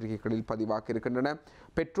இன்றைய பத்திரிகைகளில் பதிவாக இருக்கின்றன.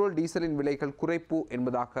 பெட்ரோல் டீசலின் விலைகள் குறைப்பு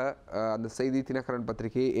என்பதாக அந்த செய்தி தினகரன்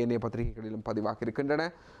பத்திரிகை ஏனைய பத்திரிகைகளிலும் பதிவாக இருக்கின்றன.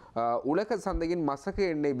 உலக சந்தையின் மசக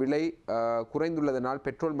எண்ணெய் விலை குறைந்துள்ளதனால்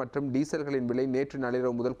பெட்ரோல் மற்றும் டீசல்களின் விலை நேற்று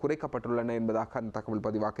நள்ளிரவு முதல் குறைக்கப்பட்டுள்ளன என்பதாக அந்த தகவல்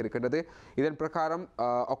பதிவாக இருக்கின்றது. இதன் பிரகாரம்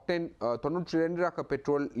ஆக்டேன் 92 ரக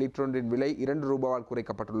பெட்ரோல் லிட்டரொன்றின் விலை 2 ரூபாயால்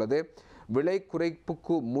குறைக்கப்பட்டுள்ளது. விலை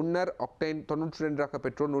குறைப்புக்கு முன்னர் ஆக்டேன் 92 ரக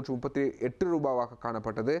பெட்ரோல் 138 ரூபாவாக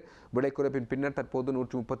காணப்பட்டது. விலை குறைப்பின் பின்னர் தற்போது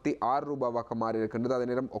 136 ரூபாவாக மாறியிருக்கின்றது. அதே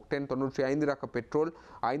நேரம் ஆக்டேன் 95 ரக பெட்ரோல்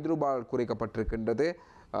 5 ரூபாயால் குறைக்கப்பட்டிருக்கின்றது.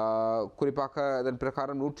 குறிப்பாக அதன்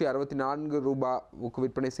பிரகாரம் 164 ரூபாய்க்கு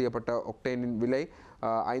விற்பனை செய்யப்பட்ட ஒக்டேனின் விலை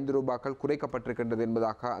 5 ரூபாய்கள் குறைக்கப்பட்டிருக்கின்றது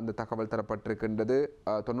என்பதாக அந்த தகவல் தரப்பட்டிருக்கின்றது.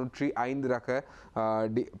 95 ரக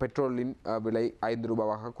பெட்ரோலின் விலை 5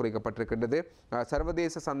 ரூபாவாக குறைக்கப்பட்டிருக்கின்றது.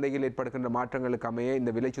 சர்வதேச சந்தையில் ஏற்படுகின்ற மாற்றங்களுக்கு அமைய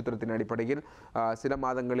இந்த விலை சூத்திரத்தின் அடிப்படையில் சில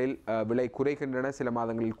மாதங்களில் விலை குறைகின்றன, சில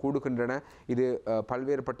மாதங்களில் கூடுகின்றன. இது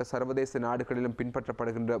பல்வேறுபட்ட சர்வதேச நாடுகளிலும்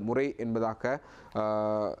பின்பற்றப்படுகின்ற முறை என்பதாக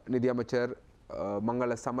நிதியமைச்சர்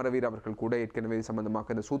மங்கள சமரவீர் அவர்கள் கூட ஏற்கனவே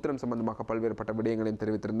சம்பந்தமாக இந்த சூத்திரம் சம்பந்தமாக பல்வேறுபட்ட விடயங்களையும்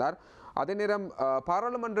தெரிவித்திருந்தார். அதே நேரம்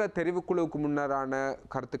பாராளுமன்ற தெரிவுக்குழுவுக்கு முன்னரான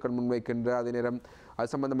கருத்துக்கள் முன்வைக்கின்ற அதே நேரம்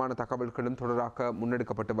அது சம்பந்தமான தகவல்களும் தொடராக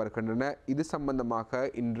முன்னெடுக்கப்பட்டு வருகின்றன. இது சம்பந்தமாக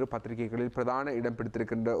இன்று பத்திரிகைகளில் பிரதான இடம்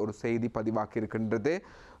பிடித்திருக்கின்ற ஒரு செய்தி பதிவாகி இருக்கின்றது.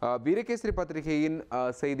 வீரகேசரி பத்திரிகையின்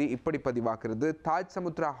செய்தி இப்படி பதிவாகிறது. தாஜ்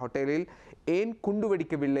சமுத்ரா ஹோட்டலில் ஏன் குண்டு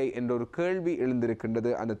வெடிக்கவில்லை என்ற ஒரு கேள்வி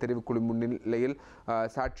எழுந்திருக்கின்றது. அந்த தெரிவுக்குழு முன்னிலையில்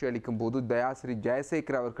சாட்சி அளிக்கும் போது தயாசிரி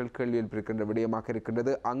ஜெயசேகர் அவர்கள் கேள்வி எழுப்பியிருக்கின்ற விடயமாக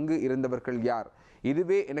இருக்கின்றது. அங்கு இருந்தவர்கள் யார்?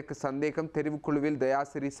 இதுவே எனக்கு சந்தேகம். தெரிவுக்குழுவில்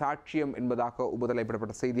தயாசிரி சாட்சியம் என்பதாக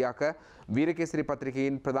உபதலைப்பிடப்பட்ட செய்தியாக வீரகேசரி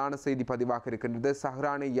பத்திரிகையின் பிரதான செய்தி பதிவாக இருக்கின்றது.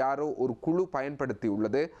 சஹ்ரானை யாரோ ஒரு குழு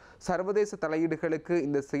பயன்படுத்தியுள்ளது. சர்வதேச தலையீடுகளுக்கு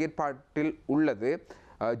இந்த செயற்பாட்டில் உள்ளது.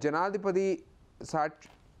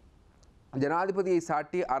 ஜனாதிபதியை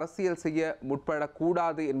சாட்டி அரசியல் செய்ய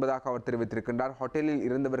முற்படக்கூடாது என்பதாக அவர் தெரிவித்திருக்கின்றார். ஹோட்டலில்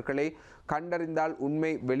இருந்தவர்களை கண்டறிந்தால்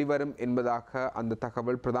உண்மை வெளிவரும் என்பதாக அந்த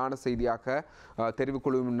தகவல் பிரதான செய்தியாக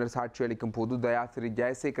தெரிவுக்குழுவினர் சாட்சி அளிக்கும் போது தயாசிரி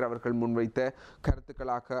ஜெயசேகர் அவர்கள் முன்வைத்த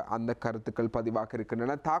கருத்துக்களாக அந்த கருத்துக்கள் பதிவாக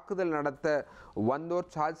இருக்கின்றன. தாக்குதல் நடத்த வந்தோர்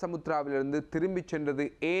தாஜ் சமுத்ராவிலிருந்து திரும்பிச் சென்றது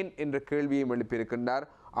ஏன் என்ற கேள்வியை எழுப்பியிருக்கின்றார்.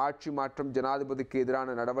 ஆட்சி மாற்றம் ஜனாதிபதிக்கு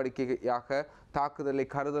எதிரான நடவடிக்கையாக தாக்குதலை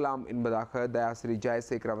கருதலாம் என்பதாக தயாசிரி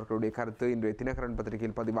ஜெயசேகர் அவர்களுடைய கருத்து இன்றைய தினகரன்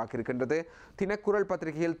பத்திரிகையில் பதிவாகி இருக்கின்றது. தினக்குரல்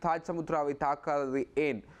பத்திரிகையில் தாஜ் சமுத்ராவை தாக்காதது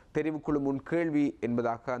ஏன்? தெரிவுக்குழு முன் கேள்வி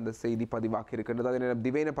என்பதாக அந்த செய்தி பதிவாகி இருக்கின்றது. அதே நேரம்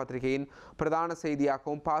திவேன பத்திரிகையின் பிரதான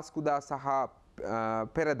செய்தியாகவும் பாஸ்குதா சஹா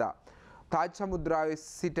பெரதா தாஜ் சமுத்ராவை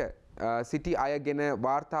சிட்டி அயகென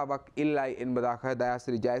வார்த்தாவக் இல்லை என்பதாக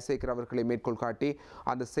தயாசிரி ஜெயசேகர் அவர்களை மேற்கோள் காட்டி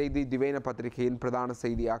அந்த செய்தி திவேன பத்திரிகையின் பிரதான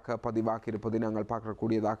செய்தியாக பதிவாகி இருப்பதை நாங்கள்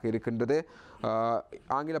பார்க்கக்கூடியதாக இருக்கின்றது.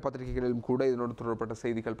 ஆங்கில பத்திரிகைகளிலும் கூட இதனோடு தொடர்பட்ட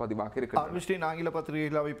செய்திகள் பதிவாக இருக்கின்றன. ஆங்கில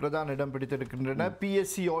பத்திரிகைகள் அவை பிரதான இடம் பிடித்திருக்கின்றன.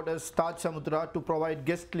 BSc orders Taj Samudra to provide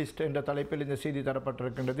guest list என்ற தலைப்பில் இந்த செய்தி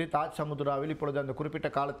தரப்பட்டிருக்கின்றது. தாஜ் சமுத்ராவில் இப்பொழுது அந்த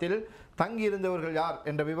குறிப்பிட்ட காலத்தில் தங்கியிருந்தவர்கள் யார்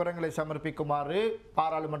என்ற விவரங்களை சமர்ப்பிக்குமாறு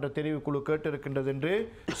பாராளுமன்ற தெரிவுக்குழு கேட்டிருக்கின்றது என்று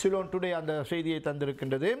சிலோன் டுடே அந்த செய்தியை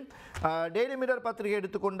தந்திருக்கின்றது. டெய்லி மிரர் பத்திரிகை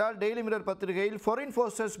எடுத்துக்கொண்டால் டெய்லி மிரர் பத்திரிகையில் foreign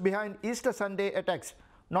forces behind Easter Sunday attacks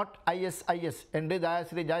not ISIS என்று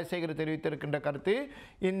தயாசிரி ஜெயசேகர் தெரிவித்திருக்கின்ற கருத்து.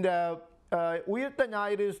 இந்த உயிர்த்த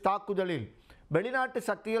ஞாயிறு தாக்குதலில் வெளிநாட்டு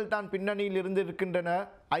சக்திகள் தான் பின்னணியில் இருந்திருக்கின்றன,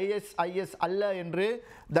 ஐஎஸ்ஐஎஸ் அல்ல என்று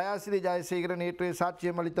தயாசிரி ஜெயசேகர் நேற்று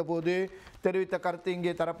சாட்சியம் அளித்த போது தெரிவித்த கருத்து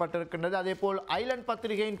இங்கே தரப்பட்டிருக்கின்றது. அதேபோல் ஐலண்ட்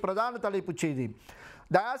பத்திரிகையின் பிரதான தலைப்புச் செய்தி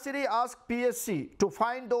Dayasiri asked PSC to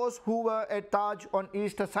find those who were at Taj on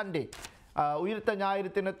Easter Sunday. உயிர்த்த ஞாயிறு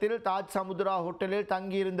தினத்தில் தாஜ் சமுத்ரா ஹோட்டலில்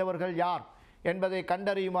தங்கியிருந்தவர்கள் யார் என்பதை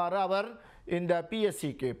கண்டறியுமாறு அவர் இந்த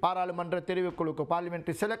பிஎஸ்சிக்கு பாராளுமன்ற தெரிவுக்குழுக்கு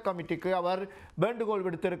பார்லிமெண்ட்ரி செலக்ட் கமிட்டிக்கு அவர் வேண்டுகோள்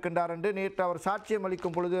விடுத்திருக்கின்றார் என்று நேற்று அவர் சாட்சியம்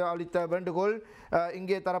அளிக்கும் பொழுது அளித்த வேண்டுகோள்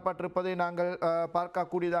இங்கே தரப்பட்டிருப்பதை நாங்கள்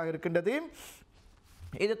பார்க்கக்கூடியதாக இருக்கின்றது.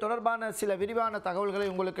 இது தொடர்பான சில விரிவான தகவல்களை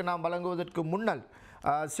உங்களுக்கு நாம் வழங்குவதற்கு முன்னால்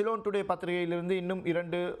சிலோன் டுடே பத்திரிகையிலிருந்து இன்னும்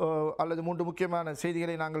 2 அல்லது 3 முக்கியமான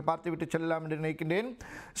செய்திகளை நாங்கள் பார்த்துவிட்டு செல்லலாம் என்று நினைக்கின்றேன்.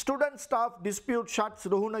 Student staff dispute shots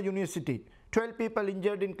ருகுணா university 12 people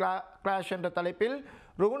injured in clash என்ற தலைப்பில்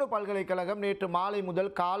ருகுணு பல்கலைக்கழகம் நேற்று மாலை முதல்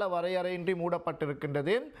கால வரையறையின்றி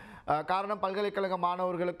மூடப்பட்டிருக்கின்றது. காரணம் பல்கலைக்கழக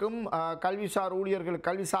மாணவர்களுக்கும் கல்விசாரா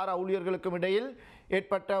ஊழியர்களுக்கும் இடையில்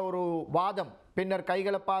ஏற்பட்ட ஒரு வாதம் பின்னர்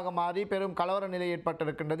கைகலப்பாக மாறி பெரும் கலவர நிலை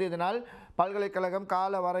ஏற்பட்டிருக்கின்றது. இதனால் பல்கலைக்கழகம்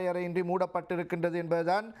கால வரையறையின்றி மூடப்பட்டிருக்கின்றது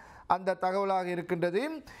என்பதுதான் அந்த தகவலாக இருக்கின்றது.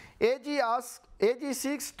 ஏஜி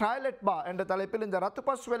சீக்ஸ் டாய்லெட் பா என்ற தலைப்பில் இந்த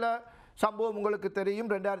ரத்துபஸ்வெல சம்பவம் உங்களுக்கு தெரியும்.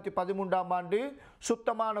 2013ஆம் ஆண்டு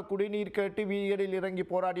சுத்தமான குடிநீர் கேட்டு வீதிகளில் இறங்கி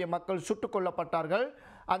போராடிய மக்கள் சுட்டுக் கொல்லப்பட்டார்கள்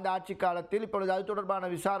அந்த ஆட்சி காலத்தில். இப்பொழுது அது தொடர்பான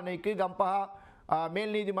விசாரணைக்கு கம்பஹா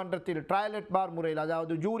மேல் நீதிமன்றத்தில் டாய்லெட் பார் முறையில்,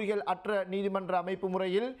 அதாவது ஜூரிகள் அற்ற நீதிமன்ற அமைப்பு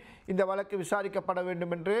முறையில் இந்த வழக்கு விசாரிக்கப்பட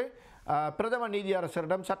வேண்டும் என்று பிரதம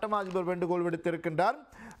நீதியரசரிடம் சட்டமா அதிபர் வேண்டுகோள் விடுத்திருக்கின்றார்.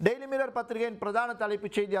 டெய்லி மிரர் பத்திரிகையின் பிரதான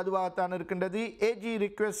தலைப்புச் செய்தி அதுவாகத்தான் இருக்கின்றது. AG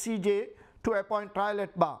request CJ to appoint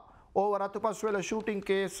toilet bar over அத்துபஸ்வெல shooting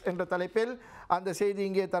case என்ற தலைப்பில் அந்த செய்தி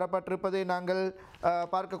இங்கே தரப்பட்டிருப்பதை நாங்கள்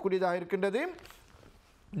பார்க்கக்கூடியதாக இருக்கின்றது.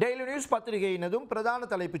 டெய்லி நியூஸ் பத்திரிகையினதும் பிரதான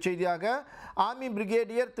தலைப்புச் செய்தியாக army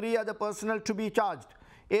brigadier 3 other personnel to be charged.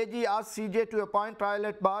 AG asked CJ to appoint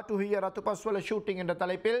toilet bar to hear ரத்துபஸ்வெல shooting என்ற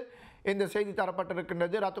தலைப்பில் இந்த செய்தி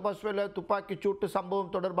தரப்பட்டிருக்கின்றது. ரத்துபஸ்வெல துப்பாக்கிச் சூட்டு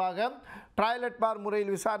சம்பவம் தொடர்பாக டாய்லெட் பார்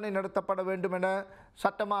முறையில் விசாரணை நடத்தப்பட வேண்டும் என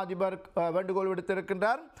சட்டமா அதிபர் வேண்டுகோள்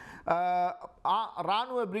விடுத்திருக்கின்றார்.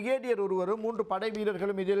 இராணுவ பிரிகேடியர் ஒருவரும் 3 படை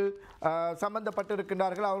வீரர்களும் இதில்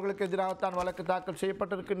சம்பந்தப்பட்டிருக்கின்றார்கள். அவர்களுக்கு எதிராகத்தான் வழக்கு தாக்கல்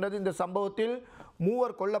செய்யப்பட்டிருக்கின்றது. இந்த சம்பவத்தில்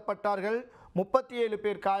 3 கொல்லப்பட்டார்கள், 37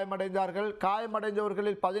 பேர் காயமடைந்தார்கள்.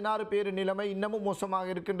 காயமடைந்தவர்களில் 16 பேரின் நிலைமை இன்னமும்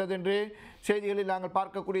மோசமாக இருக்கின்றது என்று செய்திகளில் நாங்கள்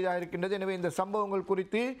பார்க்கக்கூடியதாக இருக்கின்றது. எனவே இந்த சம்பவங்கள்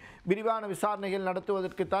குறித்து விரிவான விசாரணைகள்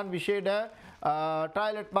நடத்துவதற்குத்தான் விசேட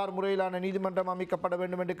டாய்லெட் பார் முறையிலான நீதிமன்றம் அமைக்கப்பட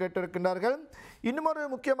வேண்டும் என்று கேட்டிருக்கின்றார்கள். இன்னும் ஒரு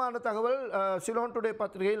முக்கியமான தகவல் சிலோன் டுடே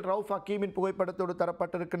பத்திரிகையில் Rauf ஹக்கீமின் புகைப்படத்தோடு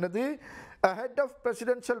தரப்பட்டிருக்கின்றது. Head of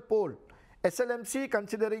presidential pole SLMC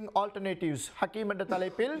considering alternatives. Hakeem என்ற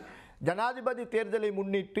தலைப்பில் ஜனாதிபதி தேர்தலை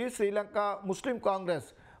முன்னிட்டு ஸ்ரீலங்கா முஸ்லிம் காங்கிரஸ்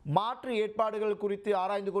மாற்று ஏற்பாடுகள் குறித்து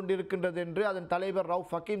ஆராய்ந்து கொண்டிருக்கின்றது என்று அதன் தலைவர்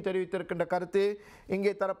ரவுஃப் ஹக்கீம் தெரிவித்திருக்கின்ற கருத்து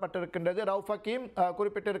இங்கே தரப்பட்டிருக்கின்றது. ரவுஃப் ஹக்கீம்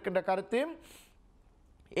குறிப்பிட்டிருக்கின்ற கருத்து,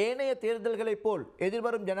 ஏனைய தேர்தல்களைப் போல்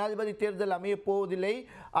எதிர்வரும் ஜனாதிபதி தேர்தல் அமையப் போவதில்லை.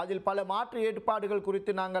 அதில் பல மாற்று ஏற்பாடுகள்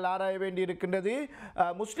குறித்து நாங்கள் ஆராய வேண்டியிருக்கின்றது.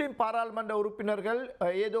 முஸ்லிம் பாராளுமன்ற உறுப்பினர்கள்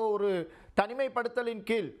ஏதோ ஒரு தனிமைப்படுத்தலின்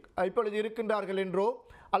கீழ் இப்பொழுது இருக்கின்றார்கள் என்றோ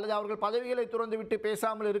அல்லது அவர்கள் பதவிகளை துறந்துவிட்டு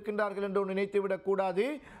பேசாமல் இருக்கின்றார்கள் என்றோ நினைத்துவிடக்கூடாது.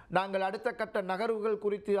 நாங்கள் அடுத்த கட்ட நகர்வுகள்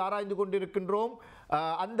குறித்து ஆராய்ந்து கொண்டிருக்கின்றோம்.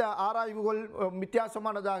 அந்த ஆராய்வுகள்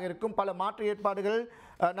வித்தியாசமானதாக இருக்கும், பல மாற்று ஏற்பாடுகள்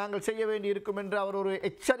நாங்கள் செய்ய வேண்டி இருக்கும் என்று அவர் ஒரு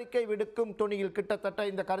எச்சரிக்கை விடுக்கும் தொனியில் கிட்டத்தட்ட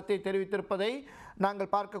இந்த கருத்தை தெரிவித்திருப்பதை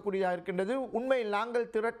நாங்கள் பார்க்கக்கூடியதாக இருக்கின்றது. உண்மையில்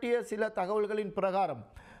நாங்கள் திரட்டிய சில தகவல்களின் பிரகாரம்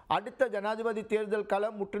அடுத்த ஜனாதிபதி தேர்தல்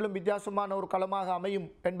களம் முற்றிலும் வித்தியாசமான ஒரு களமாக அமையும்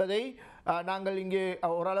என்பதை நாங்கள் இங்கே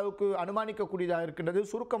ஓரளவுக்கு அனுமானிக்கக்கூடியதாக இருக்கின்றது.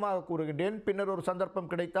 சுருக்கமாக கூறுகின்றேன், பின்னர் ஒரு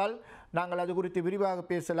சந்தர்ப்பம் கிடைத்தால் நாங்கள் அது குறித்து விரிவாக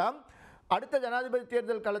பேசலாம். அடுத்த ஜனாதிபதி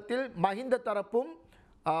தேர்தல் களத்தில் மஹிந்த தரப்பும்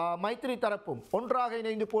மைத்ரி தரப்பும் ஒன்றாக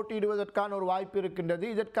இணைந்து போட்டியிடுவதற்கான ஒரு வாய்ப்பு இருக்கின்றது.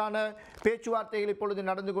 இதற்கான பேச்சுவார்த்தைகள் இப்பொழுது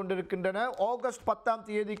நடந்து கொண்டிருக்கின்றன. ஆகஸ்ட் 10ஆம்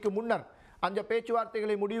தேதிக்கு முன்னர் அந்த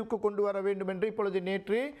பேச்சுவார்த்தைகளை முடிவுக்கு கொண்டு வர வேண்டும் என்று இப்பொழுது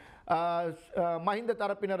நேற்று மஹிந்த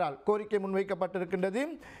தரப்பினரால் கோரிக்கை முன்வைக்கப்பட்டிருக்கின்றது.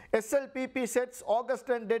 SLPP sets August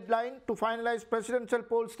and deadline to finalize presidential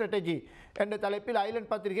poll strategy என்ற தலைப்பில்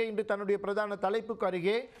ஐலண்ட் பத்திரிகை இன்று தன்னுடைய பிரதான தலைப்புக்கு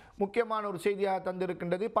அருகே முக்கியமான ஒரு செய்தியாக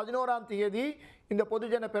தந்திருக்கின்றது. 11ஆம் தேதி இந்த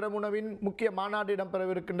பொதுஜன பெரமுனவின் முக்கிய மாநாடு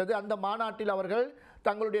இடம்பெறவிருக்கின்றது. அந்த மாநாட்டில் அவர்கள்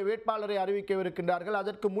தங்களுடைய வேட்பாளரை அறிவிக்கவிருக்கின்றார்கள்.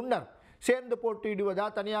 அதற்கு முன்னர் சேர்ந்து போட்டியிடுவதா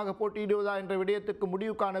தனியாக போட்டியிடுவதா என்ற விடயத்துக்கு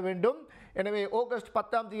முடிவு காண வேண்டும். எனவே ஆகஸ்ட்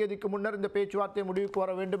 10ஆம் தேதிக்கு முன்னர் இந்த பேச்சுவார்த்தை முடிவுக்கு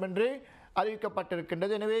வர வேண்டும் என்று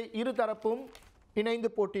அறிவிக்கப்பட்டிருக்கின்றது. எனவே இரு தரப்பும்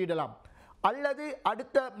இணைந்து போட்டியிடலாம் அல்லது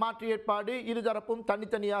அடுத்த மாற்று ஏற்பாடு இருதரப்பும்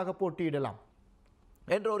தனித்தனியாக போட்டியிடலாம்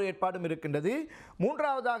என்ற ஒரு ஏற்பாடும் இருக்கின்றது.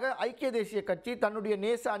 மூன்றாவதாக ஐக்கிய தேசிய கட்சி தன்னுடைய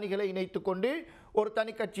நேச அணிகளை இணைத்து கொண்டு ஒரு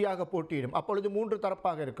தனி கட்சியாக போட்டியிடும். அப்பொழுது 3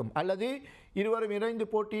 தரப்பாக இருக்கும், அல்லது இருவரும் இணைந்து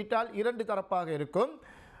போட்டியிட்டால் 2 தரப்பாக இருக்கும்.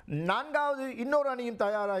 நான்காவது இன்னொரு அணியும்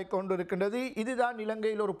தயாராகி கொண்டிருக்கின்றது. இதுதான்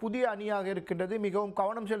இலங்கையில் ஒரு புதிய அணியாக இருக்கின்றது, மிகவும்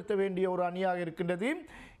கவனம் செலுத்த வேண்டிய ஒரு அணியாக இருக்கின்றது.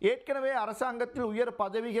 ஏற்கனவே அரசாங்கத்தில் உயர்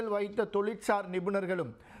பதவிகள் வைத்த தொழிற்சார்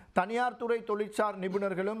நிபுணர்களும் தனியார் துறை தொழிற்சார்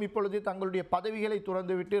நிபுணர்களும் இப்பொழுது தங்களுடைய பதவிகளை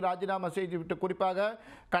துறந்துவிட்டு ராஜினாமா செய்துவிட்டு, குறிப்பாக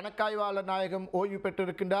கணக்காய்வாளர் நாயகம் ஓய்வு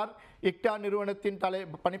பெற்றிருக்கின்றார். இக்டா நிறுவனத்தின்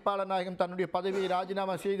பணிப்பாளர் நாயகம் தன்னுடைய பதவியை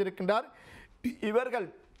ராஜினாமா செய்திருக்கின்றார். இவர்கள்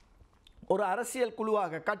ஒரு அரசியல்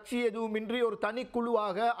குழுவாக, கட்சி எதுவுமின்றி ஒரு தனி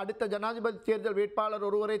குழுவாக அடுத்த ஜனாதிபதி தேர்தல் வேட்பாளர்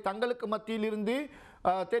ஒருவரை தங்களுக்கு மத்தியில் இருந்து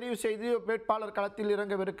தெரிவு செய்து வேட்பாளர் களத்தில்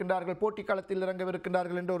இறங்கவிருக்கின்றார்கள், போட்டி களத்தில்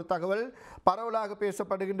இறங்கவிருக்கின்றார்கள் என்ற ஒரு தகவல் பரவலாக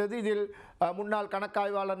பேசப்படுகின்றது. இதில் முன்னாள்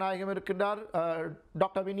கணக்காய்வாளர் நாயகம் இருக்கின்றார்,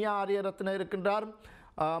 டாக்டர் வினியா ஆரியரத்ன இருக்கின்றார்,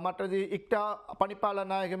 மற்றது இக்டா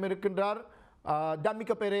பணிப்பாளர் நாயகம் இருக்கின்றார்,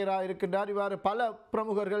 தம்மிக்க பெரேரா இருக்கின்றார். இவ்வாறு பல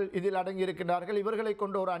பிரமுகர்கள் இதில் அடங்கியிருக்கின்றார்கள். இவர்களை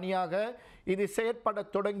கொண்ட ஒரு அணியாக இது செயற்பட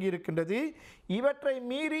தொடங்கி இருக்கின்றது. இவற்றை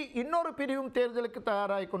மீறி இன்னொரு பிரிவும் தேர்தலுக்கு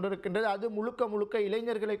தயாராகி கொண்டிருக்கின்றது. அது முழுக்க முழுக்க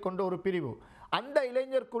இளைஞர்களை கொண்ட ஒரு பிரிவு. அந்த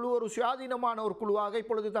இளைஞர் குழு ஒரு சுயாதீனமான ஒரு குழுவாக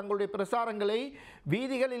இப்பொழுது தங்களுடைய பிரசாரங்களை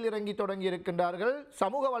வீதிகளில் இறங்கி தொடங்கி இருக்கின்றார்கள்.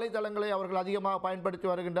 சமூக வலைதளங்களை அவர்கள் அதிகமாக பயன்படுத்தி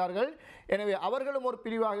வருகின்றார்கள். எனவே அவர்களும் ஒரு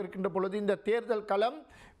பிரிவாக இருக்கின்ற பொழுது இந்த தேர்தல் களம்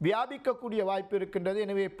வியாபிக்கக்கூடிய வாய்ப்பு இருக்கின்றது.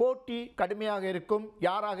 எனவே போட்டி கடுமையாக இருக்கும்.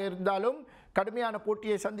 யாராக இருந்தாலும் கடுமையான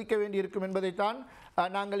போட்டியை சந்திக்க வேண்டியிருக்கும் என்பதைத்தான்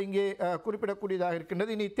நாங்கள் இங்கே குறிப்பிடக்கூடியதாக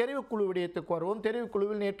இருக்கின்றது. இனி தெரிவுக்குழு விடயத்துக்கு வருவோம்.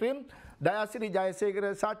 தெரிவுக்குழுவில் நேற்று தயாசிரி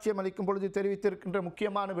ஜெயசேகர சாட்சியம் அளிக்கும் பொழுது தெரிவித்திருக்கின்ற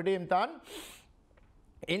முக்கியமான விடயம்தான்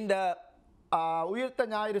இந்த உயிர்த்த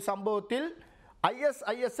ஞாயிறு சம்பவத்தில்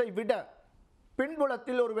ISISஐ விட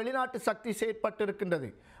பின்புலத்தில் ஒரு வெளிநாட்டு சக்தி செயற்பட்டிருக்கின்றது,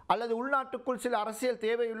 அல்லது உள்நாட்டுக்குள் சில அரசியல்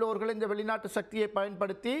தேவையுள்ளவர்கள் இந்த வெளிநாட்டு சக்தியை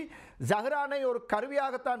பயன்படுத்தி ஜஹ்ரானை ஒரு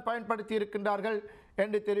கருவியாகத்தான் பயன்படுத்தி இருக்கின்றார்கள்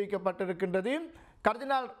என்று தெரிவிக்கப்பட்டிருக்கின்றது.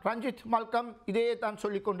 கர்தினால் ரஞ்சித் மல்கம் இதையே தான்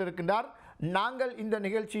சொல்லிக் கொண்டிருக்கின்றார். நாங்கள் இந்த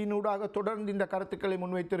நிகழ்ச்சியினூடாக தொடர்ந்து இந்த கருத்துக்களை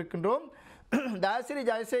முன்வைத்திருக்கின்றோம். தயாசிரி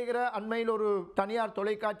ஜெயசேகர அண்மையில் ஒரு தனியார்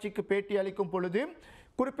தொலைக்காட்சிக்கு பேட்டி அளிக்கும் பொழுது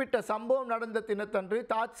குறிப்பிட்ட சம்பவம் நடந்த தினத்தன்று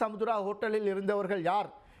தாஜ் சமுத்ரா ஹோட்டலில் இருந்தவர்கள் யார்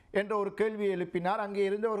என்ற ஒரு கேள்வியை எழுப்பினார். அங்கே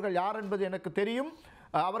இருந்தவர்கள் யார் என்பது எனக்கு தெரியும்,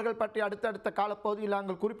 அவர்கள் பற்றி அடுத்தடுத்த காலப்பகுதியில்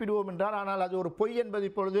நாங்கள் குறிப்பிடுவோம் என்றார். ஆனால் அது ஒரு பொய் என்பது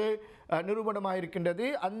இப்பொழுது நிரூபணமாக இருக்கின்றது.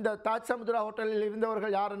 அந்த தாஜ் சமுத்ரா ஹோட்டலில்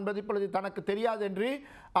இருந்தவர்கள் யார் என்பது இப்பொழுது தனக்கு தெரியாது என்று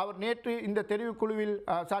அவர் நேற்று இந்த தெரிவுக்குழுவில்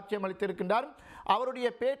சாட்சியம் அளித்திருக்கின்றார். அவருடைய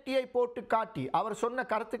பேட்டியை போட்டு காட்டி அவர் சொன்ன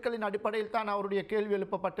கருத்துக்களின் அடிப்படையில் தான் அவருடைய கேள்வி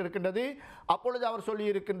எழுப்பப்பட்டிருக்கின்றது. அப்பொழுது அவர்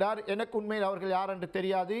சொல்லியிருக்கின்றார், எனக்கு உண்மையில் அவர்கள் யார் என்று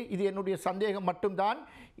தெரியாது, இது என்னுடைய சந்தேகம் மட்டும்தான்.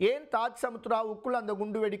 ஏன் தாஜ் சமுத்ராவுக்குள் அந்த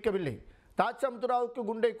குண்டு வெடிக்கவில்லை? தாஜ் சமுத்ராவுக்கு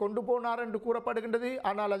குண்டை கொண்டு போனார் என்று கூறப்படுகின்றது,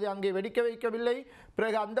 ஆனால் அது அங்கே வெடிக்க வைக்கவில்லை.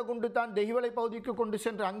 பிறகு அந்த குண்டு தான் தெஹிவளை பகுதிக்கு கொண்டு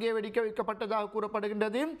சென்று அங்கே வெடிக்க வைக்கப்பட்டதாக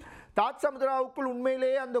கூறப்படுகின்றது. தாஜ் சமுத்ராவுக்குள்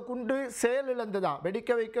உண்மையிலேயே அந்த குண்டு செயலிழந்ததா,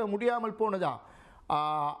 வெடிக்க வைக்க முடியாமல் போனதா,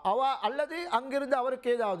 அல்லது அங்கிருந்து அவருக்கு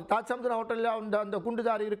ஏதாவது தாஜ் சமுத்ரா ஹோட்டலில் அந்த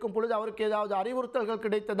குண்டுதாரி இருக்கும் பொழுது அவருக்கு ஏதாவது அறிவுறுத்தல்கள்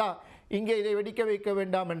கிடைத்ததா இங்கே இதை வெடிக்க வைக்க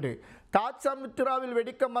வேண்டாம் என்று? தாஜ் சமுத்ராவில்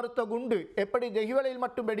வெடிக்க மறுத்த குண்டு எப்படி தெஹிவளையில்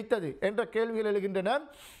மட்டும் வெடித்தது என்ற கேள்விகள் எழுகின்றன.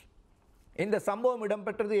 இந்த சம்பவம்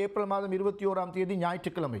இடம்பெற்றது ஏப்ரல் மாதம் 21ஆம் தேதி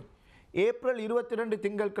ஞாயிற்றுக்கிழமை. ஏப்ரல் 22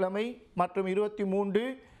 திங்கட்கிழமை மற்றும் 23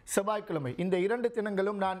 செவ்வாய்க்கிழமை, இந்த 2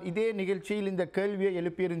 தினங்களும் நான் இதே நிகழ்ச்சியில் இந்த கேள்வியை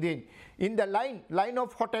எழுப்பியிருந்தேன். இந்த line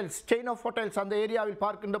of hotels, chain of hotels, அந்த ஏரியாவில்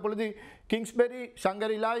பார்க்கின்ற பொழுது கிங்ஸ்பெரி,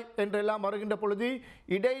 சங்கரிலாய் என்றெல்லாம் வருகின்ற பொழுது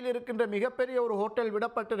இடையில் இருக்கின்ற மிகப்பெரிய ஒரு ஹோட்டல்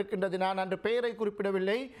விடப்பட்டிருக்கின்றது. நான் அன்று பெயரை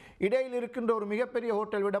குறிப்பிடவில்லை. இடையில் இருக்கின்ற ஒரு மிகப்பெரிய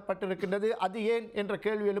ஹோட்டல் விடப்பட்டிருக்கின்றது. அது ஏன் என்ற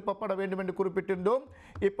கேள்வி எழுப்பப்பட வேண்டும் என்று குறிப்பிட்டிருந்தோம்.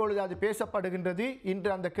 இப்பொழுது அது பேசப்படுகின்றது.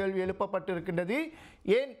 இன்று அந்த கேள்வி எழுப்பப்பட்டிருக்கின்றது.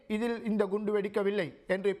 ஏன் இதில் இந்த குண்டு வெடிக்கவில்லை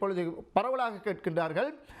என்று இப்பொழுது பரவலாக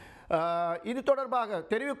கேட்கின்றார்கள். இது தொடர்பாக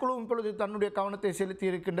தெரிவுக்குழு இப்பொழுது தன்னுடைய கவனத்தை செலுத்தி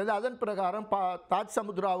இருக்கின்றது. அதன் பிரகாரம் தாஜ்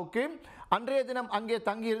சமுத்ராவுக்கு அன்றைய தினம் அங்கே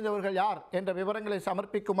தங்கியிருந்தவர்கள் யார் என்ற விவரங்களை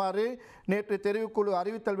சமர்ப்பிக்குமாறு நேற்று தெரிவுக்குழு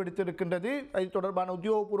அறிவித்தல் விடுத்திருக்கின்றது. இது தொடர்பான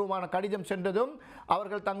உத்தியோகபூர்வமான கடிதம் சென்றதும்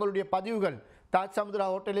அவர்கள் தங்களுடைய பதிவுகள், தாஜ் சமுத்ரா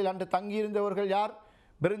ஹோட்டலில் அன்று தங்கியிருந்தவர்கள் யார்,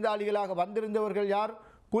 விருந்தாளிகளாக வந்திருந்தவர்கள் யார்,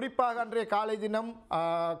 குறிப்பாக அன்றைய காலை தினம்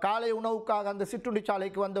காலை உணவுக்காக அந்த சிற்றுண்டி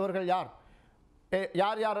சாலைக்கு வந்தவர்கள் யார்,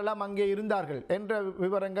 யாரெல்லாம் அங்கே இருந்தார்கள் என்ற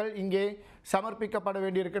விவரங்கள் இங்கே சமர்ப்பிக்கப்பட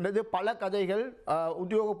வேண்டியிருக்கின்றது. பல கதைகள்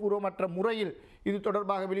உத்தியோகபூர்வமற்ற முறையில் இது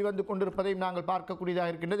தொடர்பாக வெளிவந்து கொண்டிருப்பதையும் நாங்கள்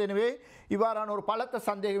பார்க்கக்கூடியதாக இருக்கின்றது. எனவே இவ்வாறான ஒரு பலத்த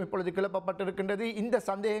சந்தேகம் இப்பொழுது கிளப்பப்பட்டிருக்கின்றது. இந்த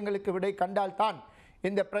சந்தேகங்களுக்கு விடை கண்டால்தான்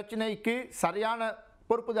இந்த பிரச்சினைக்கு சரியான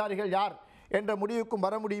பொறுப்புதாரிகள் யார் என்ற முடிவுக்கும்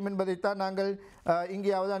வர முடியும் என்பதைத்தான் நாங்கள்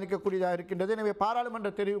இங்கே அவதானிக்கக்கூடியதாக இருக்கின்றது. எனவே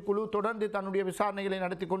பாராளுமன்ற தெரிவுக்குழு தொடர்ந்து தன்னுடைய விசாரணைகளை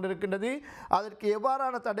நடத்தி கொண்டிருக்கின்றது. அதற்கு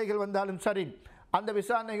எவ்வாறான தடைகள் வந்தாலும் சரி, அந்த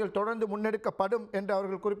விசாரணைகள் தொடர்ந்து முன்னெடுக்கப்படும் என்று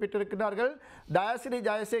அவர்கள் குறிப்பிட்டிருக்கிறார்கள். தயாசிரி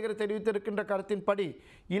ஜெயசேகர் தெரிவித்திருக்கின்ற கருத்தின்படி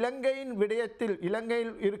இலங்கையின் விடயத்தில்,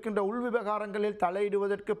 இலங்கையில் இருக்கின்ற உள் விவகாரங்களில்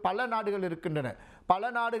தலையிடுவதற்கு பல நாடுகள் இருக்கின்றன.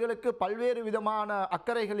 பல நாடுகளுக்கு பல்வேறு விதமான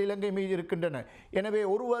அக்கறைகள் இலங்கை மீது இருக்கின்றன. எனவே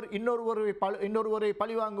ஒருவர் இன்னொருவரை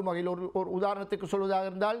பழிவாங்கும் வகையில் ஒரு உதாரணத்துக்கு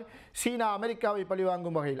சொல்வதாக இருந்தால் சீனா அமெரிக்காவை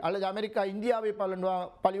பழிவாங்கும் வகையில், அல்லது அமெரிக்கா இந்தியாவை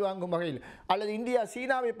பழிவாங்கும் வகையில், அல்லது இந்தியா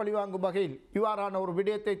சீனாவை பழிவாங்கும் வகையில் இவ்வாறான ஒரு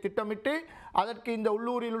விடயத்தை திட்டமிட்டு அதற்கு இந்த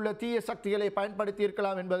உள்ளூரில் உள்ள தீய சக்திகளை பயன்படுத்தி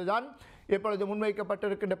இருக்கலாம் என்பதுதான் இப்பொழுது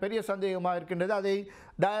முன்வைக்கப்பட்டிருக்கின்ற பெரிய சந்தேகமாக இருக்கின்றது. அதை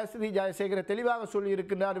தயாஸ்ரீ ஜெயசேகர தெளிவாக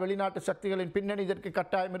சொல்லியிருக்கின்றார். வெளிநாட்டு சக்திகளின் பின்னணி இதற்கு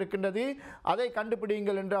கட்டாயம் இருக்கின்றது, அதை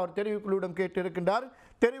கண்டுபிடியுங்கள் என்று அவர் தெரிவுக்குழுவிடம் கேட்டிருக்கின்றார்.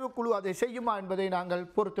 தெரிவுக்குழு அதை செய்யுமா என்பதை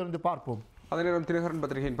நாங்கள் பொறுத்திருந்து பார்ப்போம். அதே நேரம் தினகரன்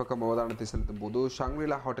பத்திரிகையின் பக்கம் அவதானத்தை செலுத்தும் போது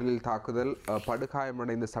ஷாங்ரிலா ஹோட்டலில் தாக்குதல்,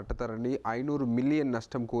 படுகாயமடைந்த சட்டத்தரணி 500 மில்லியன்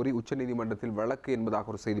நஷ்டம் கோரி உச்சநீதிமன்றத்தில் வழக்கு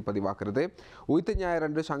என்பதாக ஒரு செய்தி பதிவாகிறது. உயிர்த்த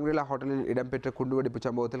ஞாயிறன்று ஷாங்ரிலா ஹோட்டலில் இடம்பெற்ற குண்டுவெடிப்பு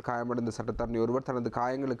சம்பவத்தில் காயமடைந்த சட்டத்தரணி ஒருவர் தனது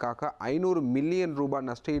காயங்களுக்காக 500 மில்லியன் ரூபாய்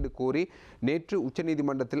நஷ்டஈடு கோரி நேற்று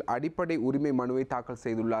உச்சநீதிமன்றத்தில் அடிப்படை உரிமை மனுவை தாக்கல்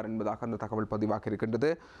செய்துள்ளார் என்பதாக அந்த தகவல் பதிவாக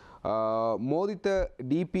இருக்கின்றது. மோதித்த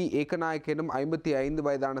டிபி ஏகநாயக் எனும் 55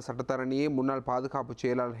 வயதான சட்டத்தரணியை முன்னாள் பாதுகாப்பு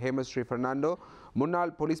செயலாளர் ஹேமஸ்ரீ பெர்னாண்டோ,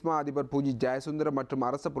 முன்னாள் போலீஸ் மா அதிபர் பூஜி ஜெயசுந்தரம் மற்றும்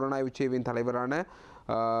அரசு புலனாய்வு சேவையின் தலைவரான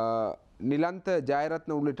நிலந்த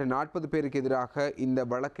ஜெயரத்ன உள்ளிட்ட 40 பேருக்கு எதிராக இந்த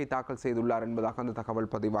வழக்கை தாக்கல் செய்துள்ளார் என்பதாக அந்த தகவல்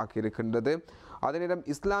பதிவாகி இருக்கின்றது. அதே நேரம்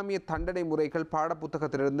இஸ்லாமிய தண்டனை முறைகள்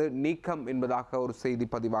பாடப்புத்தகத்திலிருந்து நீக்கம் என்பதாக ஒரு செய்தி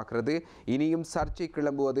பதிவாகிறது. இனியும் சர்ச்சை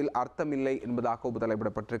கிளம்புவதில் அர்த்தமில்லை என்பதாக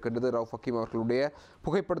தலைப்பிடப்பட்டிருக்கின்றது. ரவுஃப் ஹக்கீம் அவர்களுடைய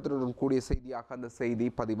புகைப்படத்துடன் கூடிய செய்தியாக அந்த செய்தி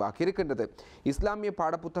பதிவாகி இருக்கின்றது. இஸ்லாமிய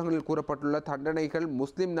பாடப்புத்தகங்களில் கூறப்பட்டுள்ள தண்டனைகள்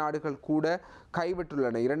முஸ்லிம் நாடுகள் கூட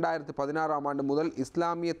கைவிட்டுள்ளன. 2016ஆம் ஆண்டு முதல்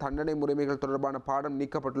இஸ்லாமிய தண்டனை முறைமைகள் தொடர்பான பாடம்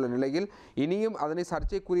நீக்கப்பட்டுள்ள நிலையில் இனியும் அதனை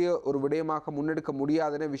சர்ச்சைக்குரிய ஒரு விடயமாக முன்னெடுக்க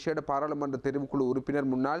முடியாதென விசேட பாராளுமன்ற தெரிவுக்குழு உறுப்பினர்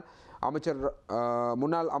முன்னாள்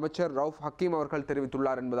அமைச்சர் ரவுஃப் ஹக்கீம் அவர்கள்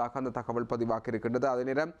தெரிவித்துள்ளார் என்பதாக அந்த தகவல் பதிவாக இருக்கின்றது. அதே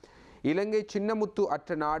நேரம் இலங்கை சின்னமுத்து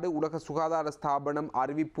அற்ற நாடு உலக சுகாதார ஸ்தாபனம்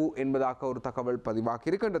அறிவிப்பு என்பதாக ஒரு தகவல் பதிவாகி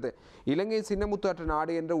இருக்கின்றது. இலங்கை சின்னமுத்து அற்ற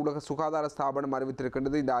நாடு என்ற உலக சுகாதார ஸ்தாபனம்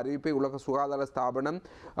அறிவித்திருக்கின்றது. இந்த அறிவிப்பை உலக சுகாதார ஸ்தாபனம்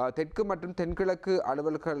தெற்கு மற்றும் தென்கிழக்கு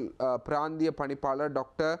அலுவல்கள் பிராந்திய பணிப்பாளர்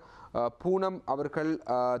டாக்டர் பூனம் அவர்கள்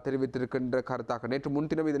தெரிவித்திருக்கின்ற கருத்தாக நேற்று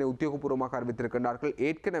முன்தினம் இதனை உத்தியோகபூர்வமாக அறிவித்திருக்கின்றார்கள்.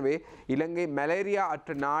 ஏற்கனவே இலங்கை மலேரியா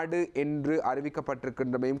அற்ற நாடு என்று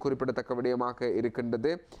அறிவிக்கப்பட்டிருக்கின்றமையும் குறிப்பிடத்தக்க விடயமாக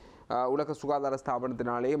இருக்கின்றது. உலக சுகாதார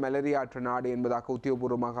ஸ்தாபனத்தினாலேயே மலேரியா அற்ற நாடு என்பதாக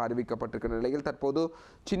உத்தியோகபூர்வமாக அறிவிக்கப்பட்டிருக்கின்ற நிலையில் தற்போது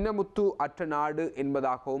சின்னமுத்து அற்ற நாடு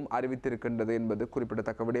என்பதாகவும் அறிவித்திருக்கின்றது என்பது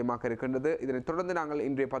குறிப்பிடத்தக்க விடயமாக இருக்கின்றது. இதனைத் தொடர்ந்து நாங்கள்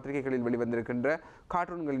இன்றைய பத்திரிகைகளில் வெளிவந்திருக்கின்ற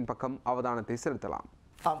கார்ட்டூன்களின் பக்கம் அவதானத்தை செலுத்தலாம்.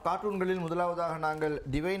 கார்ட்டூன்களில் முதலாவதாக நாங்கள்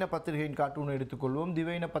திவைன பத்திரிகையின் கார்ட்டூனை எடுத்துக்கொள்வோம்.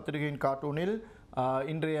 திவைன பத்திரிகையின் கார்ட்டூனில்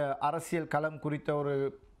இன்றைய அரசியல் களம் குறித்த ஒரு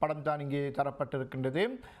படம் தான் இங்கே தரப்பட்டிருக்கின்றது.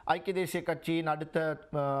 ஐக்கிய தேசிய கட்சியின் அடுத்த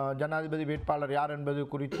ஜனாதிபதி வேட்பாளர் யார் என்பது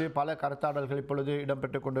குறித்து பல கருத்தாடல்கள் இப்பொழுது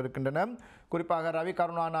இடம்பெற்றுக் கொண்டிருக்கின்றன. குறிப்பாக ரவி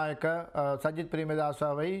கருணாநாயக்க சஜித்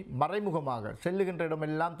பிரேமதாசவை மறைமுகமாக செல்லுகின்ற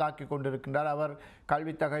இடமெல்லாம் தாக்கி கொண்டிருக்கின்றார். அவர்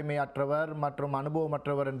கல்வி தகைமையற்றவர் மற்றும்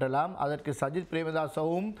அனுபவமற்றவர் என்றெல்லாம் அதற்கு சஜித்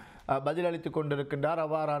பிரேமதாசவும் பதிலளித்துக் கொண்டிருக்கின்றார்.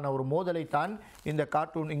 அவ்வாறான ஒரு மோதலைத்தான் இந்த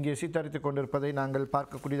கார்ட்டூன் இங்கே சித்தரித்துக் கொண்டிருப்பதை நாங்கள்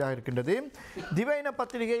பார்க்கக்கூடியதாக இருக்கின்றது. திவைன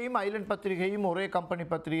பத்திரிகையும் ஐலண்ட் பத்திரிகையும் ஒரே கம்பெனி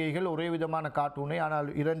பத்திரிகைகள், ஒரே விதமான கார்ட்டூனை ஆனால்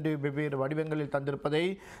 2 வெவ்வேறு வடிவங்களில் தந்திருப்பதை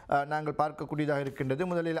நாங்கள் பார்க்கக்கூடியதாக இருக்கின்றது.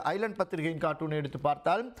 முதலில் ஐலண்ட் பத்திரிகையின் கார்ட்டூனை எடுத்து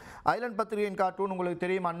பார்த்தால், ஐலண்ட் பத்திரிகையின் கார்ட்டூன் உங்களுக்கு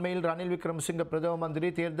தெரியும், அண்மையில் ரணில் விக்ரமசிங்க பிரதம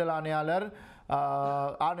மந்திரி தேர்தல்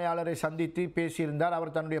ஆணையாளரை சந்தித்து பேசியிருந்தார்.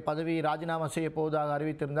 அவர் தன்னுடைய பதவியை ராஜினாமா செய்ய போவதாக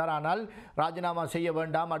அறிவித்திருந்தார். ஆனால் ராஜினாமா செய்ய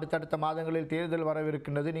வேண்டாம், அடுத்தடுத்த மாதங்களில் தேர்தல்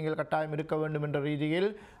வரவிருக்கின்றது, நீங்கள் கட்டாயம் இருக்க வேண்டும் என்ற ரீதியில்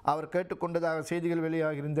அவர் கேட்டுக்கொண்டதாக செய்திகள்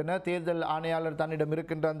வெளியாகியிருந்தன. தேர்தல் ஆணையாளர் தன்னிடம்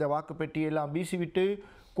இருக்கின்ற அந்த வாக்குப்பெட்டியெல்லாம் வீசிவிட்டு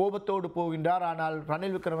கோபத்தோடு போகின்றார். ஆனால்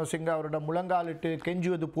ரணில் விக்ரமசிங்க அவரிடம் முழங்காலிட்டு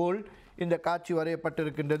கெஞ்சுவது போல் இந்த காட்சி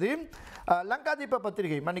வரையப்பட்டிருக்கின்றது. லங்காதீப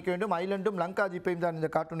பத்திரிகை, மன்னிக்க வேண்டும், ஐலண்டும் லங்காதீப்பையும் தான் இந்த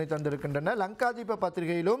கார்ட்டூனை தந்திருக்கின்றன. லங்காதீப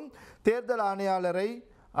பத்திரிகையிலும் தேர்தல் ஆணையாளரை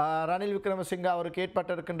ரணில் விக்ரமசிங்க அவருக்கு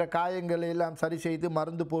ஏற்பட்டிருக்கின்ற காயங்களை எல்லாம் சரி செய்து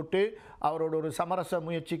மருந்து போட்டு அவரோட ஒரு சமரச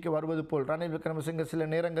முயற்சிக்கு வருவது போல் ரணில் விக்ரமசிங்க சில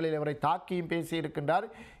நேரங்களில் அவரை தாக்கியும் பேசியிருக்கின்றார்.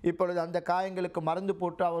 இப்பொழுது அந்த காயங்களுக்கு மருந்து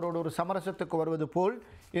போட்டு அவரோட ஒரு சமரசத்துக்கு வருவது போல்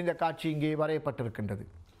இந்த காட்சி இங்கே வரையப்பட்டிருக்கின்றது.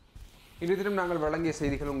 இன்றைய தினம் நாங்கள் வழங்கிய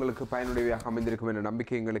செய்திகள் உங்களுக்கு பயனுடையதாக அமைந்திருக்கும் என்ற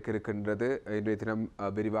நம்பிக்கை எங்களுக்கு இருக்கின்றது. இன்றைய தினம்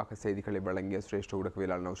விரிவாக செய்திகளை வழங்கிய சிரேஷ்ட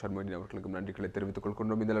ஊடகவியலாளர் நௌஷாத் மொய்தீன் அவர்களுக்கும் நன்றிகளை தெரிவித்துக்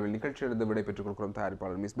கொள்கின்றோம். இந்த அளவில் நிகழ்ச்சியிலிருந்து விடைபெற்றுக் கொள்கிறோம்.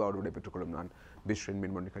 தயாரிப்பாளர் மிஸ்பாவோடு விடைபெற்றுக் கொள்ளும் நான் பிஸ்ரின்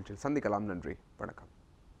மின்மோன் நிகழ்ச்சியில் சந்திக்கலாம். நன்றி, வணக்கம்.